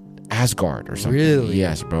Asgard or something. Really?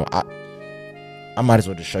 Yes, bro. I might as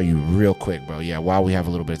well just show you real quick, bro. Yeah, while we have a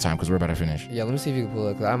little bit of time, because we're about to finish. Yeah, let me see if you can pull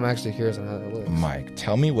it, because I'm actually curious on how that looks. Mike,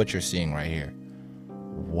 tell me what you're seeing right here.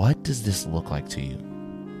 What does this look like to you?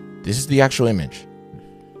 This is the actual image.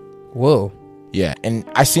 Whoa. Yeah, and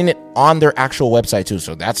I seen it on their actual website, too,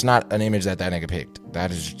 so that's not an image that nigga picked.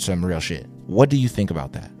 That is some real shit. What do you think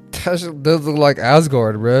about that? That does look like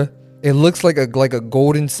Asgard, bruh. It looks like a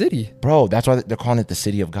golden city. Bro, that's why they're calling it the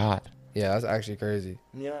City of God. Yeah, that's actually crazy.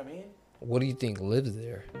 You know what I mean? What do you think lives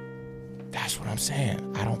there? That's what I'm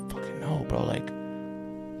saying. I don't fucking know, bro. Like,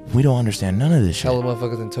 we don't understand none of this shit. Hella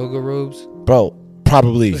motherfuckers in toga robes? Bro,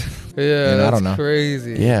 probably. Yeah, that's I don't know.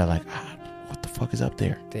 Crazy. Yeah, like, what the fuck is up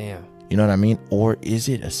there? Damn. You know what I mean? Or is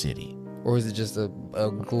it a city? Or is it just a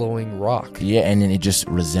glowing rock? Yeah, and then it just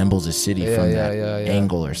resembles a city from that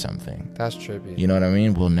angle or something. That's trippy. You know what I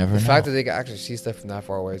mean? We'll never know. The fact that they can actually see stuff from that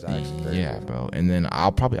far away is actually crazy. Yeah, bro. And then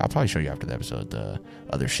I'll probably show you after the episode the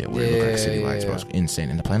other shit where it looks like city lights, bro. It's insane.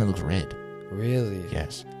 And the planet looks red. Really?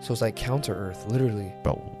 Yes. So it's like counter Earth, literally.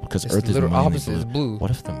 Bro, because it's Earth is mainly opposite, blue. It's blue.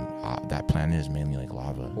 What if that planet is mainly like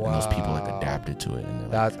lava? Wow. And those people like adapted to it.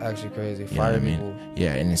 And that's actually crazy. You know what I mean?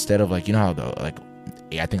 Yeah, and instead of like, you know how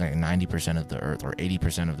I think like 90% of the Earth or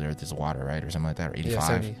 80% of the Earth is water, right? Or something like that, or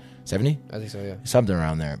 85? Yeah, 70? I think so, yeah. Something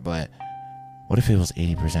around there. But what if it was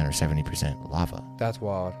 80% or 70% lava? That's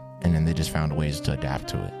wild. And then they just found ways to adapt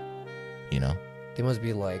to it, you know? They must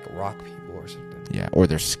be like rock people or something. Yeah, or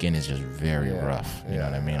their skin is just very rough, you know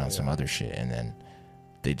what I mean, on some other shit. And then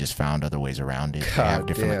they just found other ways around it. They have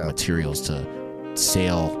different like, materials to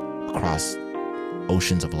sail across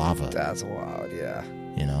oceans of lava. That's wild, yeah.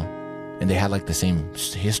 You know? And they had like the same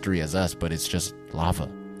history as us, but it's just lava.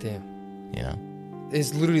 Damn. You know?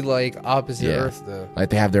 It's literally like opposite Earth, though. Like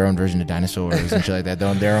they have their own version of dinosaurs and shit like that.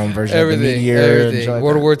 Their own version of the meteor. Everything. Like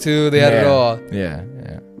World War II, they had it all. Yeah.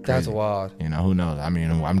 That's wild. You know, who knows? I mean,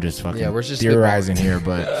 I'm just fucking we're just theorizing here,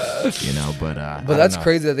 but you know, but that's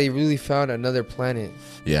crazy that they really found another planet.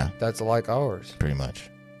 Yeah. That's like ours. Pretty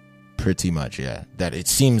much, yeah. That it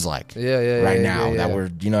seems like right now that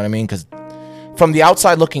we're, you know what I mean? Because from the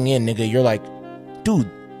outside looking in, nigga, you're like, dude,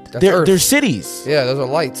 they're cities. Yeah, those are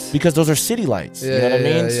lights. Because those are city lights. You know what I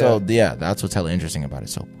mean? Yeah. So that's what's hella interesting about it.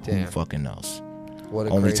 So who fucking knows? What a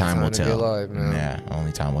only great time will to tell. be alive, man. Yeah,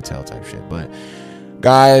 only time will tell type shit. But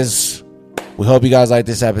guys, We hope you guys like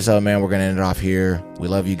this episode, man. We're gonna end it off here. We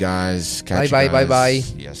love you guys. Bye.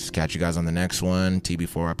 Yes, catch you guys on the next one.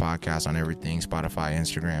 TB4 podcast on everything: Spotify,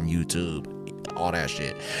 Instagram, YouTube, all that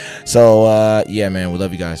shit. So yeah, man, we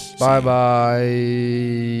love you guys.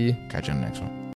 Bye. Catch you on the next one.